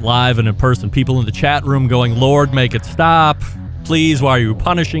of it live and in person. People in the chat room going, Lord, make it stop. Please, why are you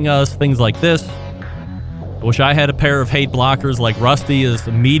punishing us? Things like this. I wish I had a pair of hate blockers like Rusty is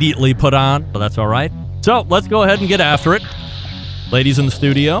immediately put on, but that's all right. So let's go ahead and get after it. Ladies in the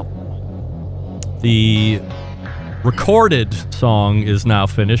studio, the recorded song is now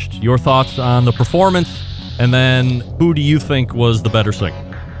finished. Your thoughts on the performance, and then who do you think was the better singer?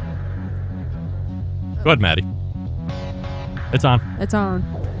 Go ahead, Maddie. It's on. It's on.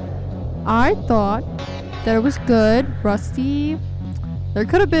 I thought that it was good. Rusty, there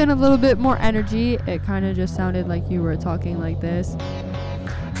could have been a little bit more energy. It kind of just sounded like you were talking like this.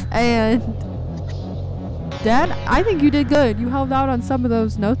 And Dad, I think you did good. You held out on some of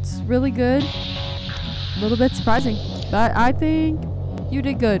those notes really good. A little bit surprising, but I think you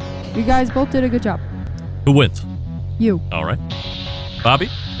did good. You guys both did a good job. Who wins? You. All right. Bobby?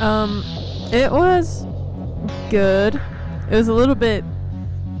 It was good. It was a little bit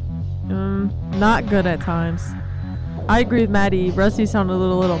not good at times. I agree with Maddie. Rusty sounded a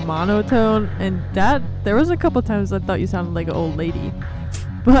little monotone, and Dad, there was a couple times I thought you sounded like an old lady.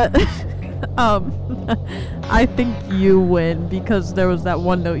 But I think you win because there was that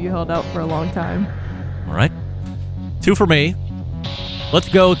one note you held out for a long time. All right. 2 for me. Let's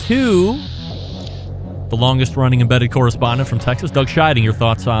go to the longest running embedded correspondent from Texas, Doug Scheiding. Your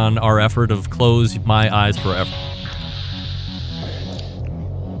thoughts on our effort of Close My Eyes Forever?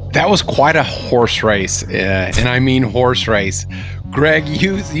 That was quite a horse race, and I mean horse race. Greg,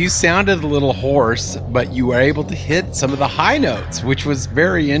 you sounded a little hoarse, but you were able to hit some of the high notes, which was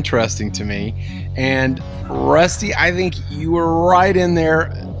very interesting to me. And Rusty, I think you were right in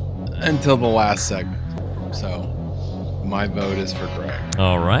there until the last segment. So my vote is for Greg.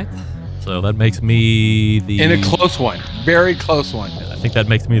 All right. So that makes me the... In a close one. Very close one. I think that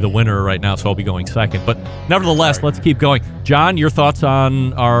makes me the winner right now, so I'll be going second. But nevertheless, let's keep going. John, your thoughts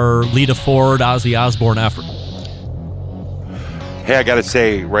on our Lita Ford, Ozzy Osbourne effort? Hey, I got to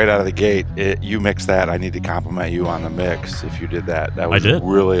say, right out of the gate, you mixed that. I need to compliment you on the mix if you did that. That was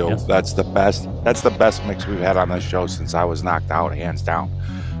really, yes. That's the best. That's the best mix we've had on this show since I was knocked out, hands down.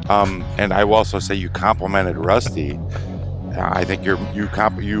 And I will also say you complimented Rusty. I think you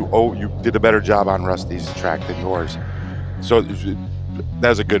did a better job on Rusty's track than yours. So that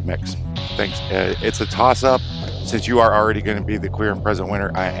was a good mix. Thanks. It's a toss-up. Since you are already going to be the clear and present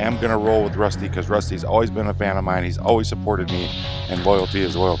winner, I am going to roll with Rusty because Rusty's always been a fan of mine. He's always supported me, and loyalty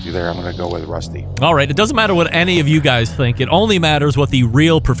is loyalty there. I'm going to go with Rusty. All right. It doesn't matter what any of you guys think. It only matters what the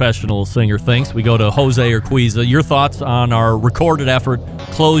real professional singer thinks. We go to Jose or Quiza. Your thoughts on our recorded effort,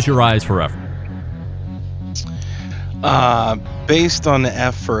 Close Your Eyes Forever? Based on the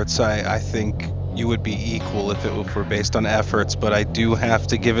efforts, I think you would be equal if it were based on efforts, but I do have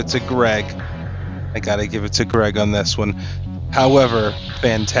to give it to Greg. I gotta give it to Greg on this one. However,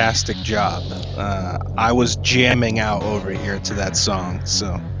 fantastic job. I was jamming out over here to that song,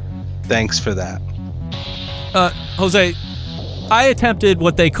 so thanks for that. Jose, I attempted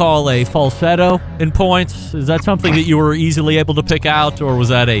what they call a falsetto in points. Is that something that you were easily able to pick out, or was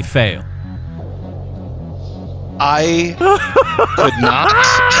that a fail? I could not.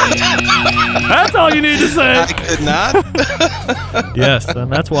 That's all you need to say. I could not. Yes,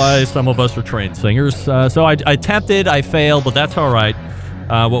 and that's why some of us are trained singers. So I attempted, I failed, but that's all right.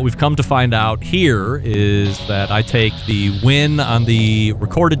 What we've come to find out here is that I take the win on the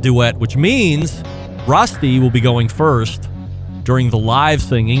recorded duet, which means Rusty will be going first during the live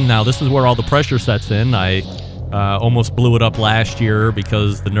singing. Now, this is where all the pressure sets in. I Almost blew it up last year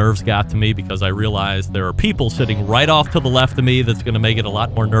because the nerves got to me because I realized there are people sitting right off to the left of me that's going to make it a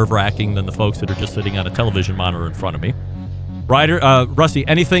lot more nerve-wracking than the folks that are just sitting on a television monitor in front of me. Rusty,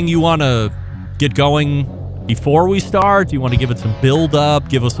 anything you want to get going before we start? Do you want to give it some build-up?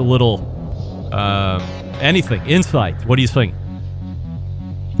 Give us a little anything, insight? What do you think?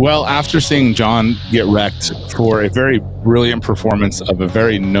 Well, after seeing John get wrecked for a very brilliant performance of a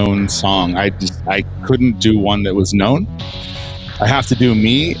very known song, I couldn't do one that was known. I have to do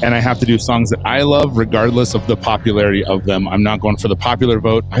me, and I have to do songs that I love regardless of the popularity of them. I'm not going for the popular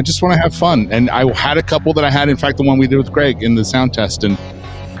vote. I just want to have fun. And I had a couple that I had, in fact, the one we did with Greg in the sound test. And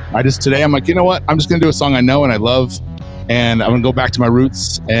today I'm like, you know what? I'm just going to do a song I know and I love. And I'm going to go back to my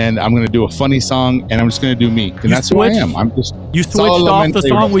roots, and I'm going to do a funny song, and I'm just going to do me. And that's who I am. You switched off the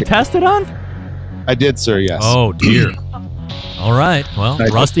song we tested on? I did, sir, yes. Oh, dear. All right. Well,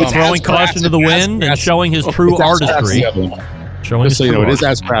 Rusty throwing caution to the wind and showing his true artistry. Just so you know, it is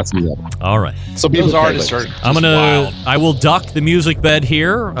as crassy. All right. So those artists are I will duck the music bed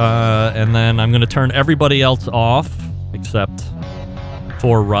here, and then I'm going to turn everybody else off except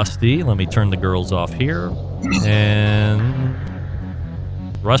for Rusty. Let me turn the girls off here. And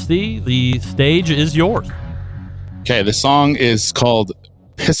Rusty, the stage is yours. Okay, the song is called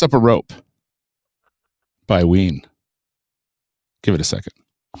Piss Up a Rope by Ween. Give it a second.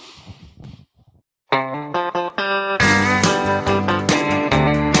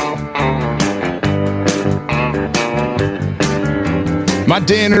 My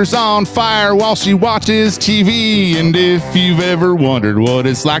dinner's on fire while she watches TV. And if you've ever wondered what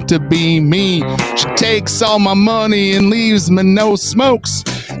it's like to be me, she takes all my money and leaves me no smokes.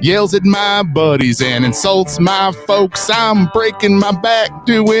 Yells at my buddies and insults my folks. I'm breaking my back,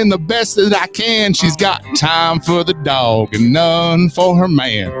 doing the best that I can. She's got time for the dog and none for her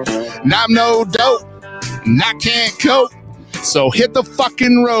man. And I'm no dope, and I can't cope. So hit the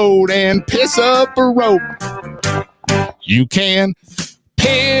fucking road and piss up a rope. You can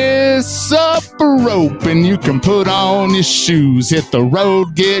piss up a rope and you can put on your shoes. Hit the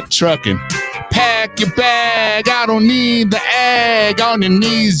road, get trucking. Pack your bag, I don't need the ag. On your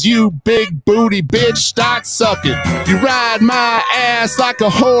knees, you big booty bitch, start sucking. You ride my ass like a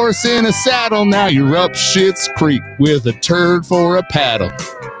horse in a saddle. Now you're up Schitt's Creek with a turd for a paddle.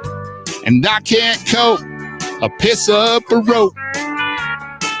 And I can't cope, I piss up a rope.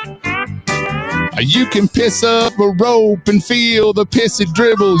 You can piss up a rope and feel the pissy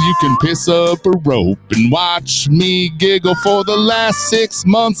dribble. You can piss up a rope and watch me giggle. For the last 6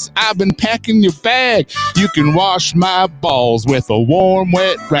 months, I've been packing your bag. You can wash my balls with a warm,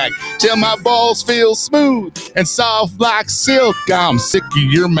 wet rag till my balls feel smooth and soft like silk. I'm sick of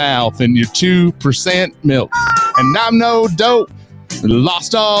your mouth and your 2% milk. And I'm no dope,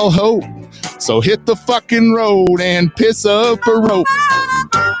 lost all hope. So hit the fucking road and piss up a rope.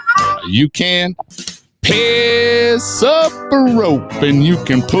 You can piss up a rope and you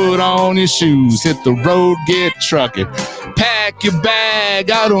can put on your shoes. Hit the road, get trucking. Pack your bag,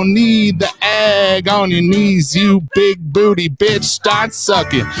 I don't need the ag. On your knees, you big booty bitch, start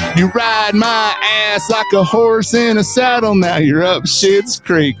sucking. You ride my ass like a horse in a saddle. Now you're up Schitt's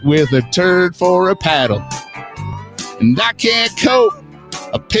Creek with a turd for a paddle. And I can't cope,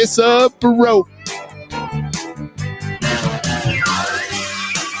 I piss up a rope.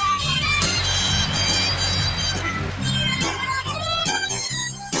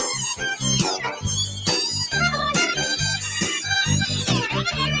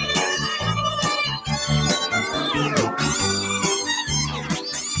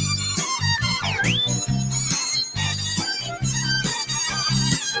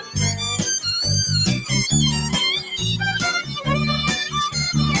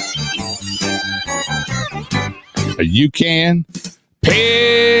 You can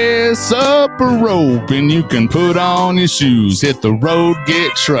piss up a rope and you can put on your shoes. Hit the road,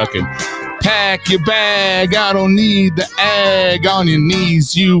 get trucking. Pack your bag, I don't need the ag. On your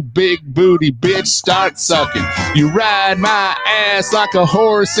knees, you big booty bitch, start sucking. You ride my ass like a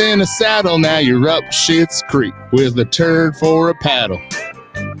horse in a saddle. Now you're up Schitt's Creek with a turd for a paddle.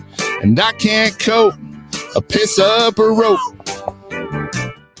 And I can't cope, I piss up a rope.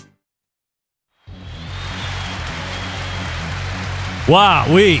 Wow,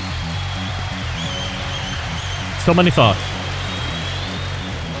 so many thoughts.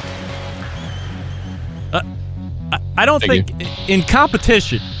 I don't think in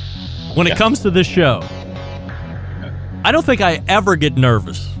competition, when it comes to this show, I don't think I ever get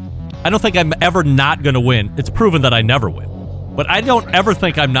nervous. I don't think I'm ever not going to win. It's proven that I never win. But I don't ever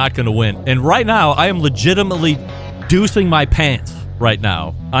think I'm not going to win. And right now, I am legitimately deucing my pants right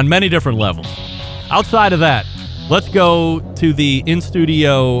now on many different levels. Outside of that, let's go to the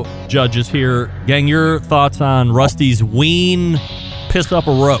in-studio judges here. Gang, your thoughts on Rusty's Ween Piss Up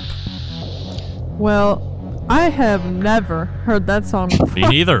a Rope? Well, I have never heard that song before. Me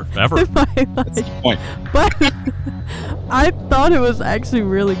neither, ever. In my life. But I thought it was actually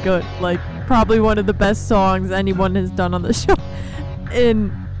really good. Like, probably one of the best songs anyone has done on the show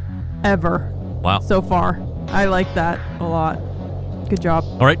in ever. Wow. So far. I like that a lot. Good job.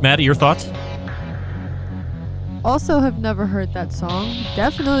 All right, Maddie, your thoughts? Also have never heard that song.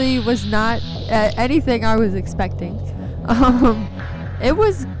 Definitely was not anything I was expecting. It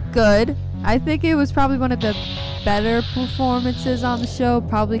was good. I think it was probably one of the better performances on the show,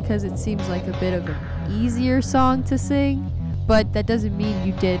 probably because it seems like a bit of an easier song to sing, but that doesn't mean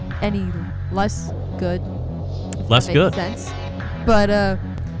you did any less good. Less good. Sense. But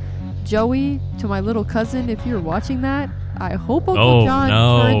Joey, to my little cousin, if you're watching that, I hope Uncle John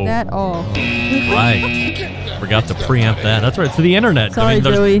turned that off. Right. Forgot to preempt that. That's right. To the internet. Sorry,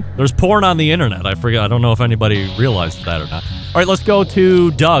 Joey. There's porn on the internet. I forgot. I don't know if anybody realized that or not. All right, let's go to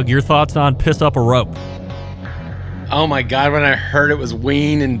Doug. Your thoughts on Piss Up a Rope? Oh my God, when I heard it was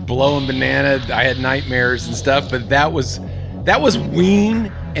Ween and Blowin' Banana, I had nightmares and stuff, but that was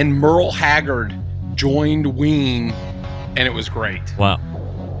Ween and Merle Haggard joined Ween, and it was great. Wow.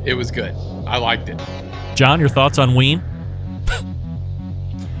 It was good. I liked it. John, your thoughts on Ween?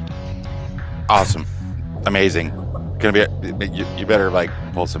 Awesome. Amazing. Gonna be you better like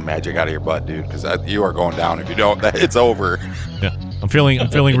pull some magic out of your butt, dude, because you are going down. If you don't, it's over. Yeah, I'm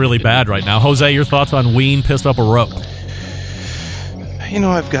feeling really bad right now. Jose, your thoughts on Ween Pissed Up a Rope? You know,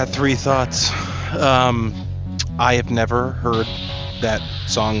 I've got 3 thoughts. I have never heard that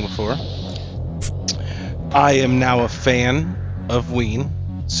song before. I am now a fan of Ween,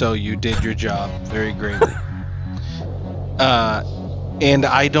 so you did your job very greatly. And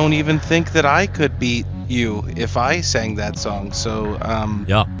I don't even think that I could beat you if I sang that song. So,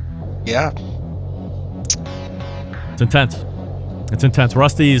 yeah. It's intense. It's intense.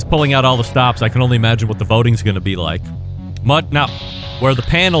 Rusty is pulling out all the stops. I can only imagine what the voting's going to be like. Now, where the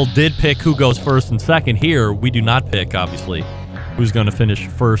panel did pick who goes first and second, here we do not pick, obviously, who's going to finish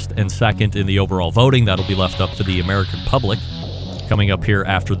first and second in the overall voting. That'll be left up to the American public coming up here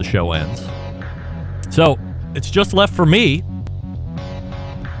after the show ends. So it's just left for me.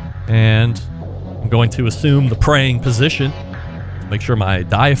 And I'm going to assume the praying position to make sure my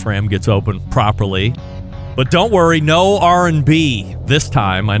diaphragm gets open properly. But don't worry, no R&B this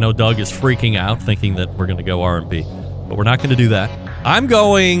time. I know Doug is freaking out thinking that we're going to go R&B, but we're not going to do that. I'm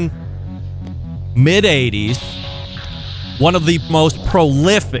going mid-'80s, one of the most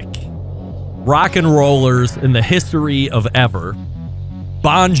prolific rock and rollers in the history of ever,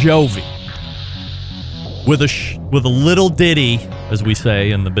 Bon Jovi. With a little ditty, as we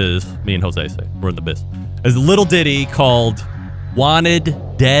say in the biz, me and Jose say, we're in the biz, as a little ditty called Wanted,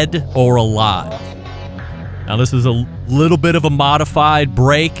 Dead, or Alive. Now, this is a little bit of a modified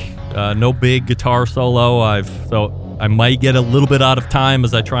break, no big guitar solo, so I might get a little bit out of time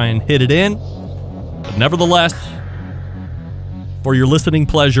as I try and hit it in, but nevertheless, for your listening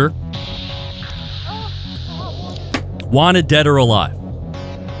pleasure, Wanted, Dead, or Alive.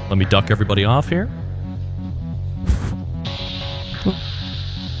 Let me duck everybody off here.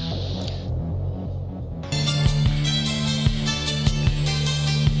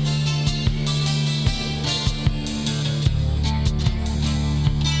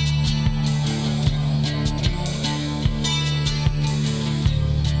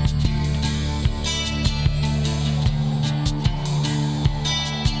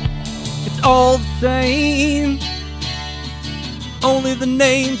 All the same, only the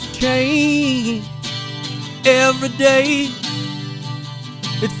names change every day.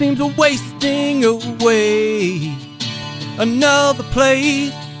 It seems we're wasting away. Another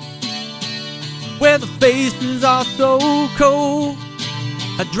place where the faces are so cold.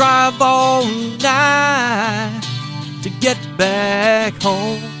 I drive all night to get back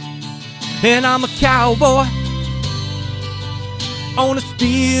home, and I'm a cowboy on a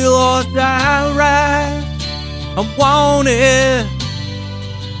steel horse I ride. I'm wanted,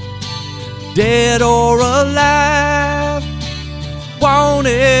 dead or alive.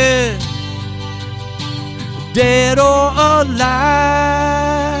 Wanted, dead or alive.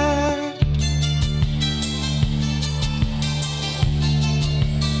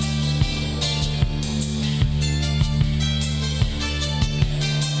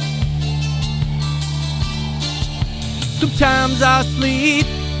 Sometimes I sleep,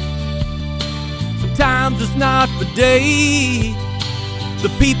 sometimes it's not for days. The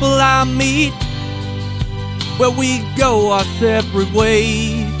people I meet where we go our separate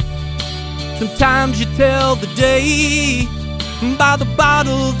ways. Sometimes you tell the day by the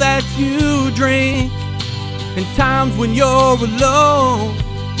bottle that you drink. And times when you're alone,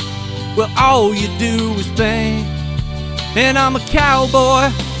 well, all you do is think. And I'm a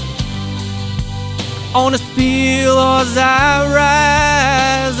cowboy on a steel horse I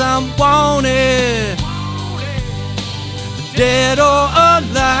rise. I'm wanted, dead or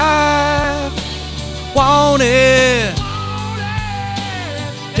alive. Wanted,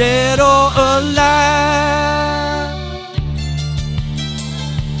 dead or alive.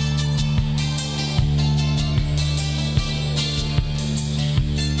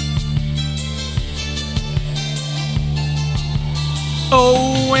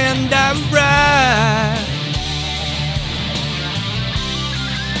 Oh, and I ride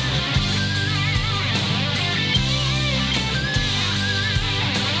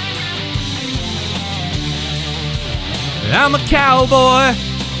I'm a cowboy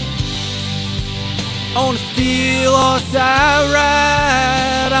on a steel horse I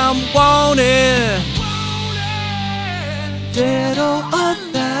ride. I'm wanted, dead or alive.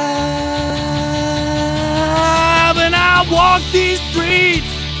 And I walk these streets,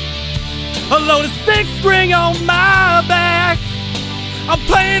 a loaded six-string on my back. I'm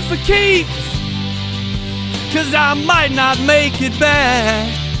playing for keeps, 'cause I might not make it back.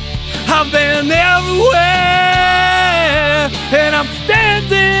 I've been everywhere, and I'm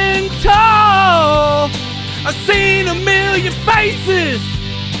standing tall. I've seen a million faces,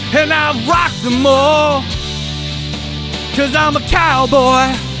 and I've rocked them all. 'Cause I'm a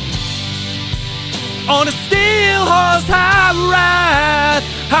cowboy on a steel horse I ride.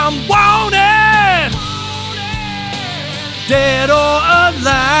 I'm wanted, dead or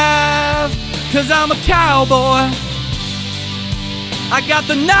alive. 'Cause I'm a cowboy, I got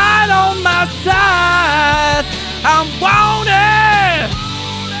the night on my side. I'm wanted,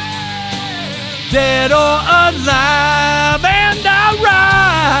 dead or alive. And I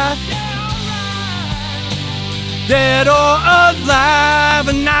ride, dead or alive.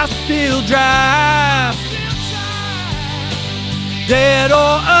 And I still drive, dead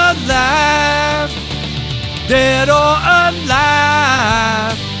or alive. Dead or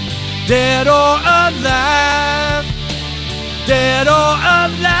alive, dead or alive. Dead or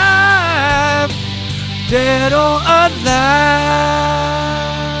alive, dead or alive.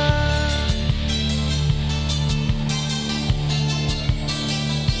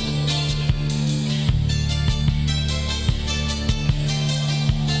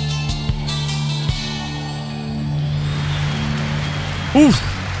 Oof.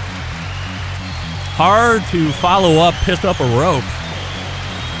 Hard to follow up Piss Up a Rope.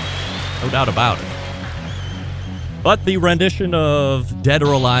 No doubt about it. But the rendition of Dead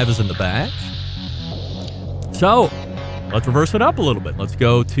or Alive is in the back. So, let's reverse it up a little bit. Let's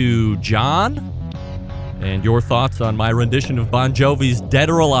go to John and your thoughts on my rendition of Bon Jovi's Dead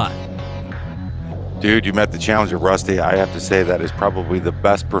or Alive. Dude, you met the challenge of Rusty. I have to say that is probably the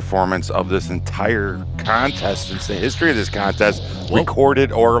best performance of this entire contest since the history of this contest,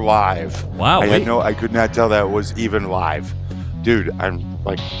 recorded or live. Wow. I could not tell that was even live. Dude, I'm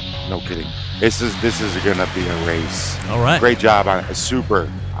like, no kidding. This is gonna be a race. All right. Great job on it. Super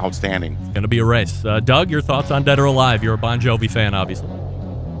outstanding. It's gonna be a race. Doug, your thoughts on Dead or Alive? You're a Bon Jovi fan, obviously.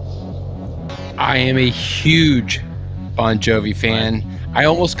 I am a huge Bon Jovi fan. Right. I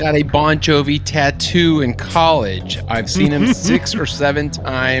almost got a Bon Jovi tattoo in college. I've seen him 6 or 7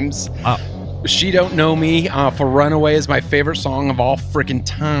 times. She Don't Know Me for Runaway is my favorite song of all freaking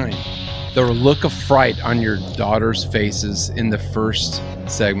time. The look of fright on your daughter's faces in the first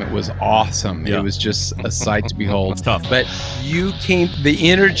segment was awesome. Yeah. It was just a sight to behold. It's tough. But the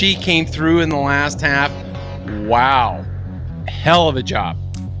energy came through in the last half. Wow. Hell of a job.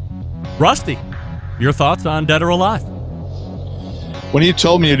 Rusty, your thoughts on Dead or Alive? When you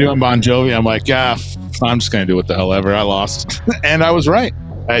told me you're doing Bon Jovi, I'm like, I'm just going to do what the hell ever. I lost. And I was right.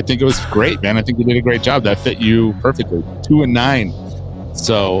 I think it was great, man. I think you did a great job. That fit you perfectly. 2 and 9.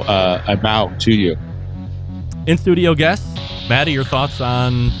 So I bow to you. In studio guest, Maddie, your thoughts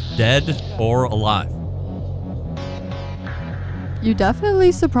on Dead or Alive? You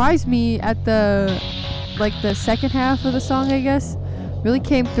definitely surprised me at the second half of the song, I guess. Really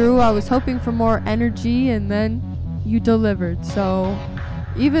came through. I was hoping for more energy, and then you delivered. So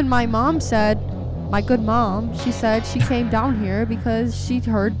even my mom said, my good mom, she said she came down here because she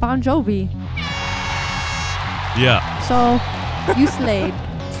heard Bon Jovi. Yeah. So you slayed.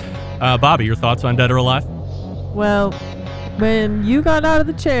 Bobby, your thoughts on Dead or Alive? Well, when you got out of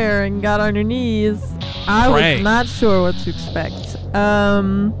the chair and got on your knees, I was not sure what to expect.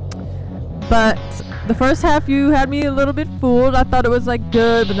 But the first half, you had me a little bit fooled. I thought it was like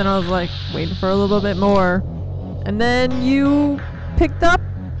good, but then I was like waiting for a little bit more. And then you picked up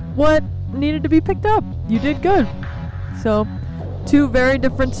what needed to be picked up. You did good. So, 2 very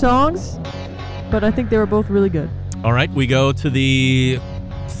different songs, but I think they were both really good. All right, we go to the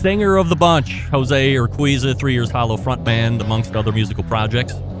singer of the bunch, Jose Urquiza, 3 Years Hollow front band, amongst other musical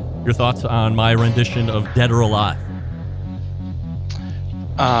projects. Your thoughts on my rendition of Dead or Alive?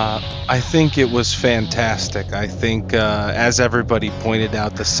 I think it was fantastic. I think, as everybody pointed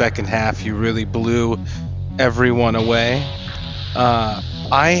out, the second half, you really blew everyone away.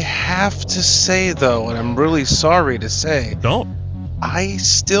 I have to say, though, and I'm really sorry to say, I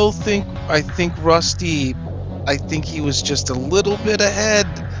think Rusty, I think he was just a little bit ahead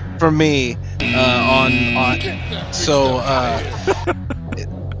for me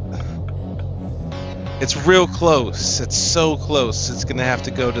it's real close. It's so close. It's gonna have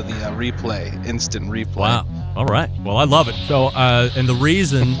to go to the instant replay. Wow. All right. Well, I love it. So, and the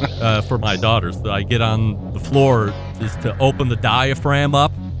reason for my daughters that I get on the floor is to open the diaphragm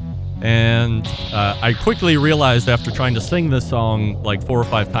up. And I quickly realized after trying to sing this song like 4 or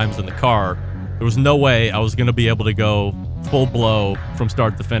 5 times in the car, there was no way I was going to be able to go full blow from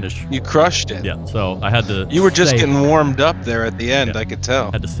start to finish. You crushed it. Yeah, so I had to. You were just getting warmed up there at the end, I could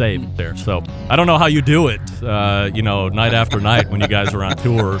tell. Had to save it there. So I don't know how you do it, night after night when you guys are on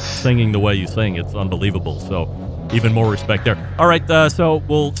tour singing the way you sing. It's unbelievable. So even more respect there. All right, so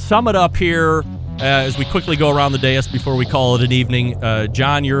we'll sum it up here as we quickly go around the dais before we call it an evening.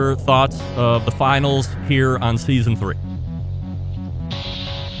 John, your thoughts of the finals here on season 3?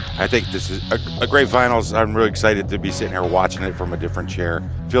 I think this is a great finals. I'm really excited to be sitting here watching it from a different chair.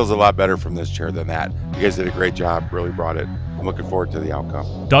 Feels a lot better from this chair than that. You guys did a great job. Really brought it. I'm looking forward to the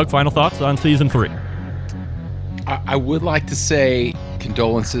outcome. Doug, final thoughts on season 3? I would like to say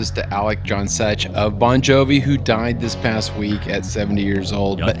condolences to Alec John Such of Bon Jovi, who died this past week at 70 years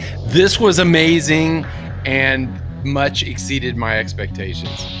old. Yep. But this was amazing and much exceeded my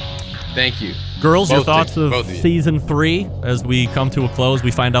expectations. Thank you. Girls, your thoughts of season 3 as we come to a close?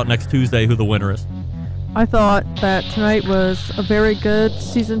 We find out next Tuesday who the winner is. I thought that tonight was a very good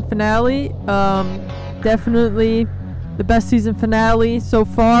season finale. Definitely the best season finale so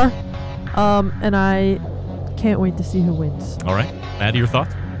far. And I can't wait to see who wins. All right. Maddie, your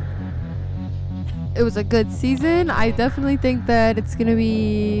thoughts? It was a good season. I definitely think that it's going to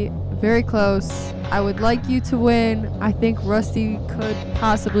be very close. I would like you to win. I think Rusty could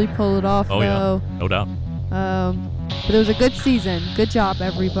possibly pull it off, though. Yeah. No doubt. But it was a good season. Good job,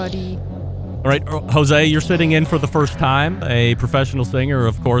 everybody. All right, Jose, you're sitting in for the first time. A professional singer,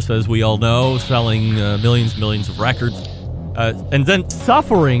 of course, as we all know, selling millions and millions of records. And then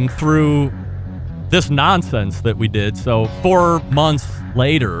suffering through this nonsense that we did. So 4 months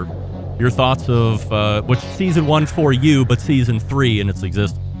later, your thoughts of what's season 1 for you, but season 3 in its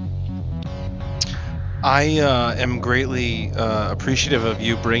existence? I am greatly appreciative of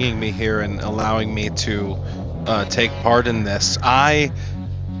you bringing me here and allowing me to take part in this. I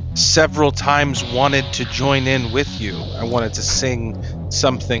several times wanted to join in with you. I wanted to sing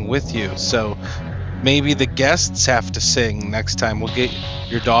something with you. So maybe the guests have to sing next time. We'll get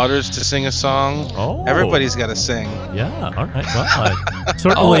your daughters to sing a song. Oh. Everybody's got to sing. Yeah, all right. Well,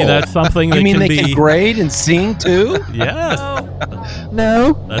 certainly that's something that they can can grade and sing too? Yes.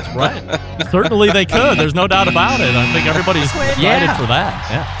 No. That's right. Certainly they could. There's no doubt about it. I think everybody's excited for that.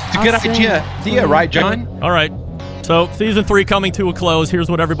 Yeah. It's a good idea, right, John? All right. So season 3 coming to a close. Here's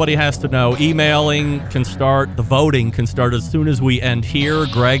what everybody has to know. Emailing can start. The voting can start as soon as we end here.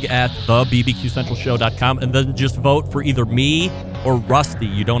 Greg at thebbqcentralshow.com. And then just vote for either me or Rusty.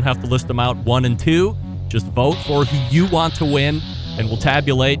 You don't have to list them out 1 and 2. Just vote for who you want to win. And we'll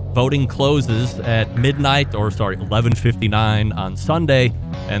tabulate. Voting closes at 11:59 on Sunday.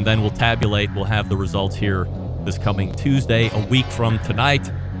 And then we'll tabulate. We'll have the results here this coming Tuesday, a week from tonight.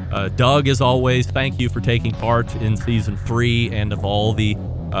 Doug, as always, thank you for taking part in season 3 and of all the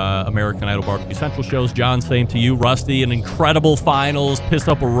American Idol Barbecue Central shows. John, same to you. Rusty, an incredible finals. Piss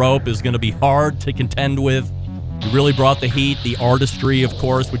Up a Rope is going to be hard to contend with. You really brought the heat, the artistry, of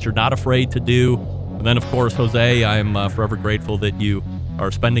course, which you're not afraid to do. And then, of course, Jose, I'm forever grateful that you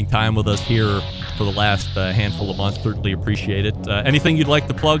are spending time with us here for the last handful of months. Certainly appreciate it. Anything you'd like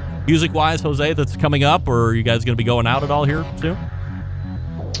to plug music-wise, Jose, that's coming up? Or are you guys going to be going out at all here soon?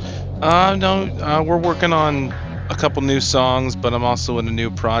 No, we're working on a couple new songs, but I'm also in a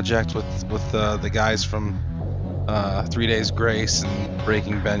new project with the guys from 3 Days Grace and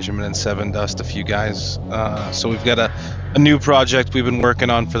Breaking Benjamin and Seven Dust, a few guys. So we've got a new project we've been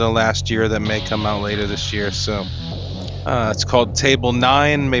working on for the last year that may come out later this year. So It's called Table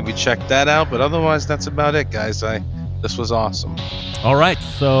 9. Maybe check that out. But otherwise, that's about it, guys. This was awesome. All right,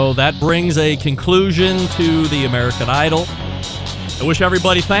 so that brings a conclusion to the American Idol. I wish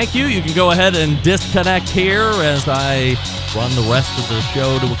everybody thank you. You can go ahead and disconnect here as I run the rest of the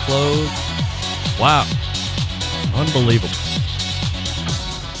show to a close. Wow. Unbelievable.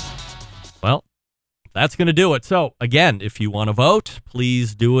 Well, that's going to do it. So, again, if you want to vote,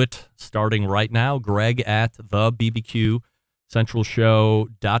 please do it starting right now. Greg at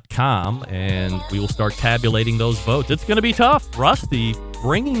thebbqcentralshow.com, and we will start tabulating those votes. It's going to be tough. Rusty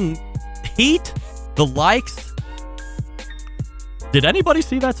bringing heat, the likes. Did anybody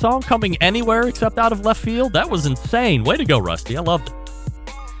see that song coming anywhere except out of left field? That was insane. Way to go, Rusty. I loved it.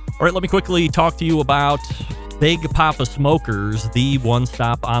 All right, let me quickly talk to you about Big Papa Smokers, the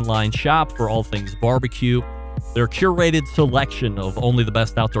one-stop online shop for all things barbecue. Their curated selection of only the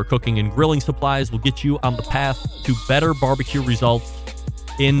best outdoor cooking and grilling supplies will get you on the path to better barbecue results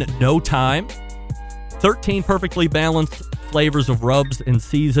in no time. 13 perfectly balanced flavors of rubs and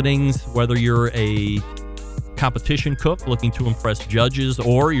seasonings, whether you're a competition cook looking to impress judges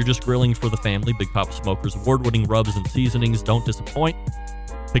or you're just grilling for the family. Big Papa Smokers award-winning rubs and seasonings don't disappoint.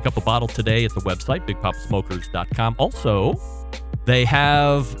 Pick up a bottle today at the website, bigpapasmokers.com. Also, they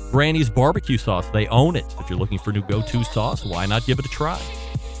have Granny's barbecue sauce. They own it. If you're looking for new go-to sauce, why not give it a try?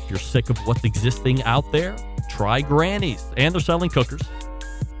 If you're sick of what's existing out there, try Granny's. And they're selling cookers.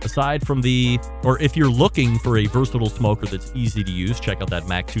 Aside from if you're looking for a versatile smoker that's easy to use, check out that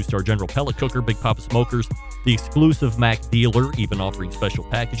Mac 2-star General Pellet Cooker. Big Papa Smokers, the exclusive Mac dealer, even offering special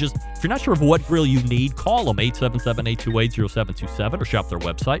packages. If you're not sure of what grill you need, call them 877-828-0727 or shop their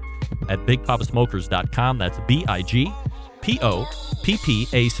website at bigpapasmokers.com. That's BIGPOPPA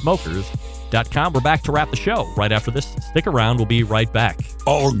smokers.com. We're back to wrap the show right after this. Stick around. We'll be right back.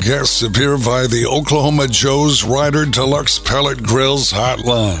 All guests appear via the Oklahoma Joe's Ryder Deluxe Pellet Grills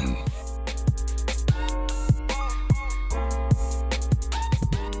hotline.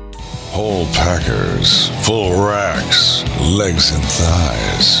 Whole packers, full racks, legs and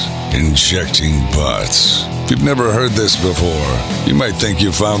thighs, injecting butts. If you've never heard this before, you might think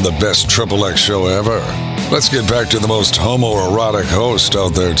you found the best XXX show ever. Let's get back to the most homoerotic host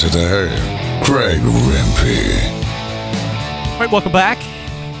out there today, Greg Rempe. All right, welcome back.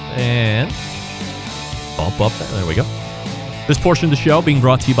 And bump up there. There we go. This portion of the show being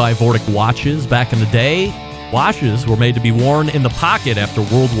brought to you by Vortic Watches. Back in the day, watches were made to be worn in the pocket after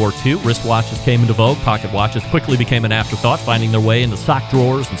World War II. Wrist watches came into vogue. Pocket watches quickly became an afterthought, finding their way into sock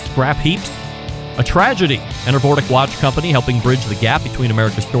drawers and scrap heaps. A tragedy. Enter Vortic Watch Company, helping bridge the gap between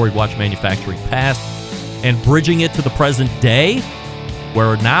America's storied watch manufacturing past and bridging it to the present day,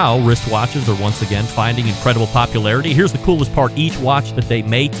 where now wristwatches are once again finding incredible popularity. Here's the coolest part. Each watch that they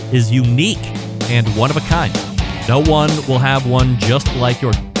make is unique and one of a kind. No one will have one just like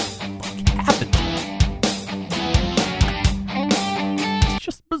yours. What happened? It's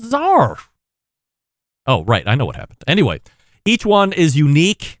just bizarre. Oh, right. I know what happened. Anyway, each one is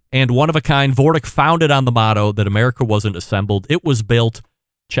unique and one of a kind. Vortic founded on the motto that America wasn't assembled, it was built.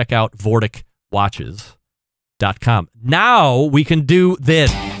 Check out VorticWatches.com. Now we can do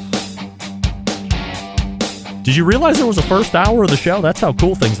this. Did you realize there was a first hour of the show? That's how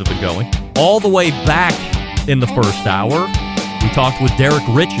cool things have been going. All the way back in the first hour, we talked with Derek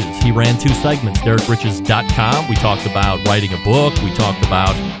Riches. He ran 2 segments, DerekRiches.com. We talked about writing a book. We talked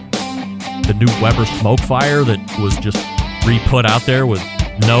about the new Weber smoke fire that was just re-put out there with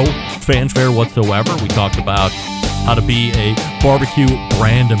no fanfare whatsoever. We talked about how to be a barbecue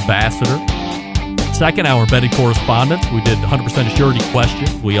brand ambassador. Second hour, embedded correspondence. We did 100% assurity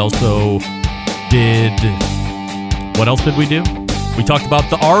questions. We also did... What else did we do? We talked about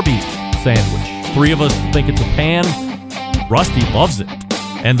the Arby's sandwich. 3 of us think it's a pan. Rusty loves it.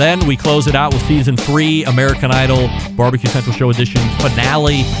 And then we close it out with Season 3, American Idol, Barbecue Central Show Edition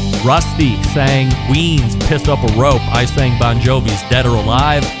finale. Rusty sang Ween's Piss Up a Rope. I sang Bon Jovi's Dead or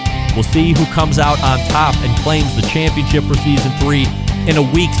Alive. We'll see who comes out on top and claims the championship for Season 3 in a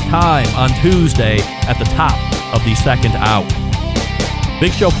week's time on Tuesday at the top of the second hour.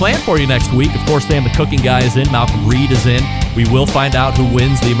 Big show planned for you next week. Of course, Sam the Cooking Guy is in. Malcolm Reed is in. We will find out who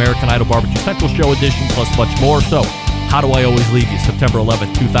wins the American Idol Barbecue Central Show Edition, plus much more. So, how do I always leave you? September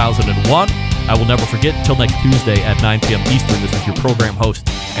 11th, 2001. I will never forget. Until next Tuesday at 9 p.m. Eastern, this is your program host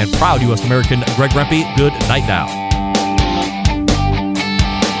and proud U.S. American, Greg Rempe. Good night now.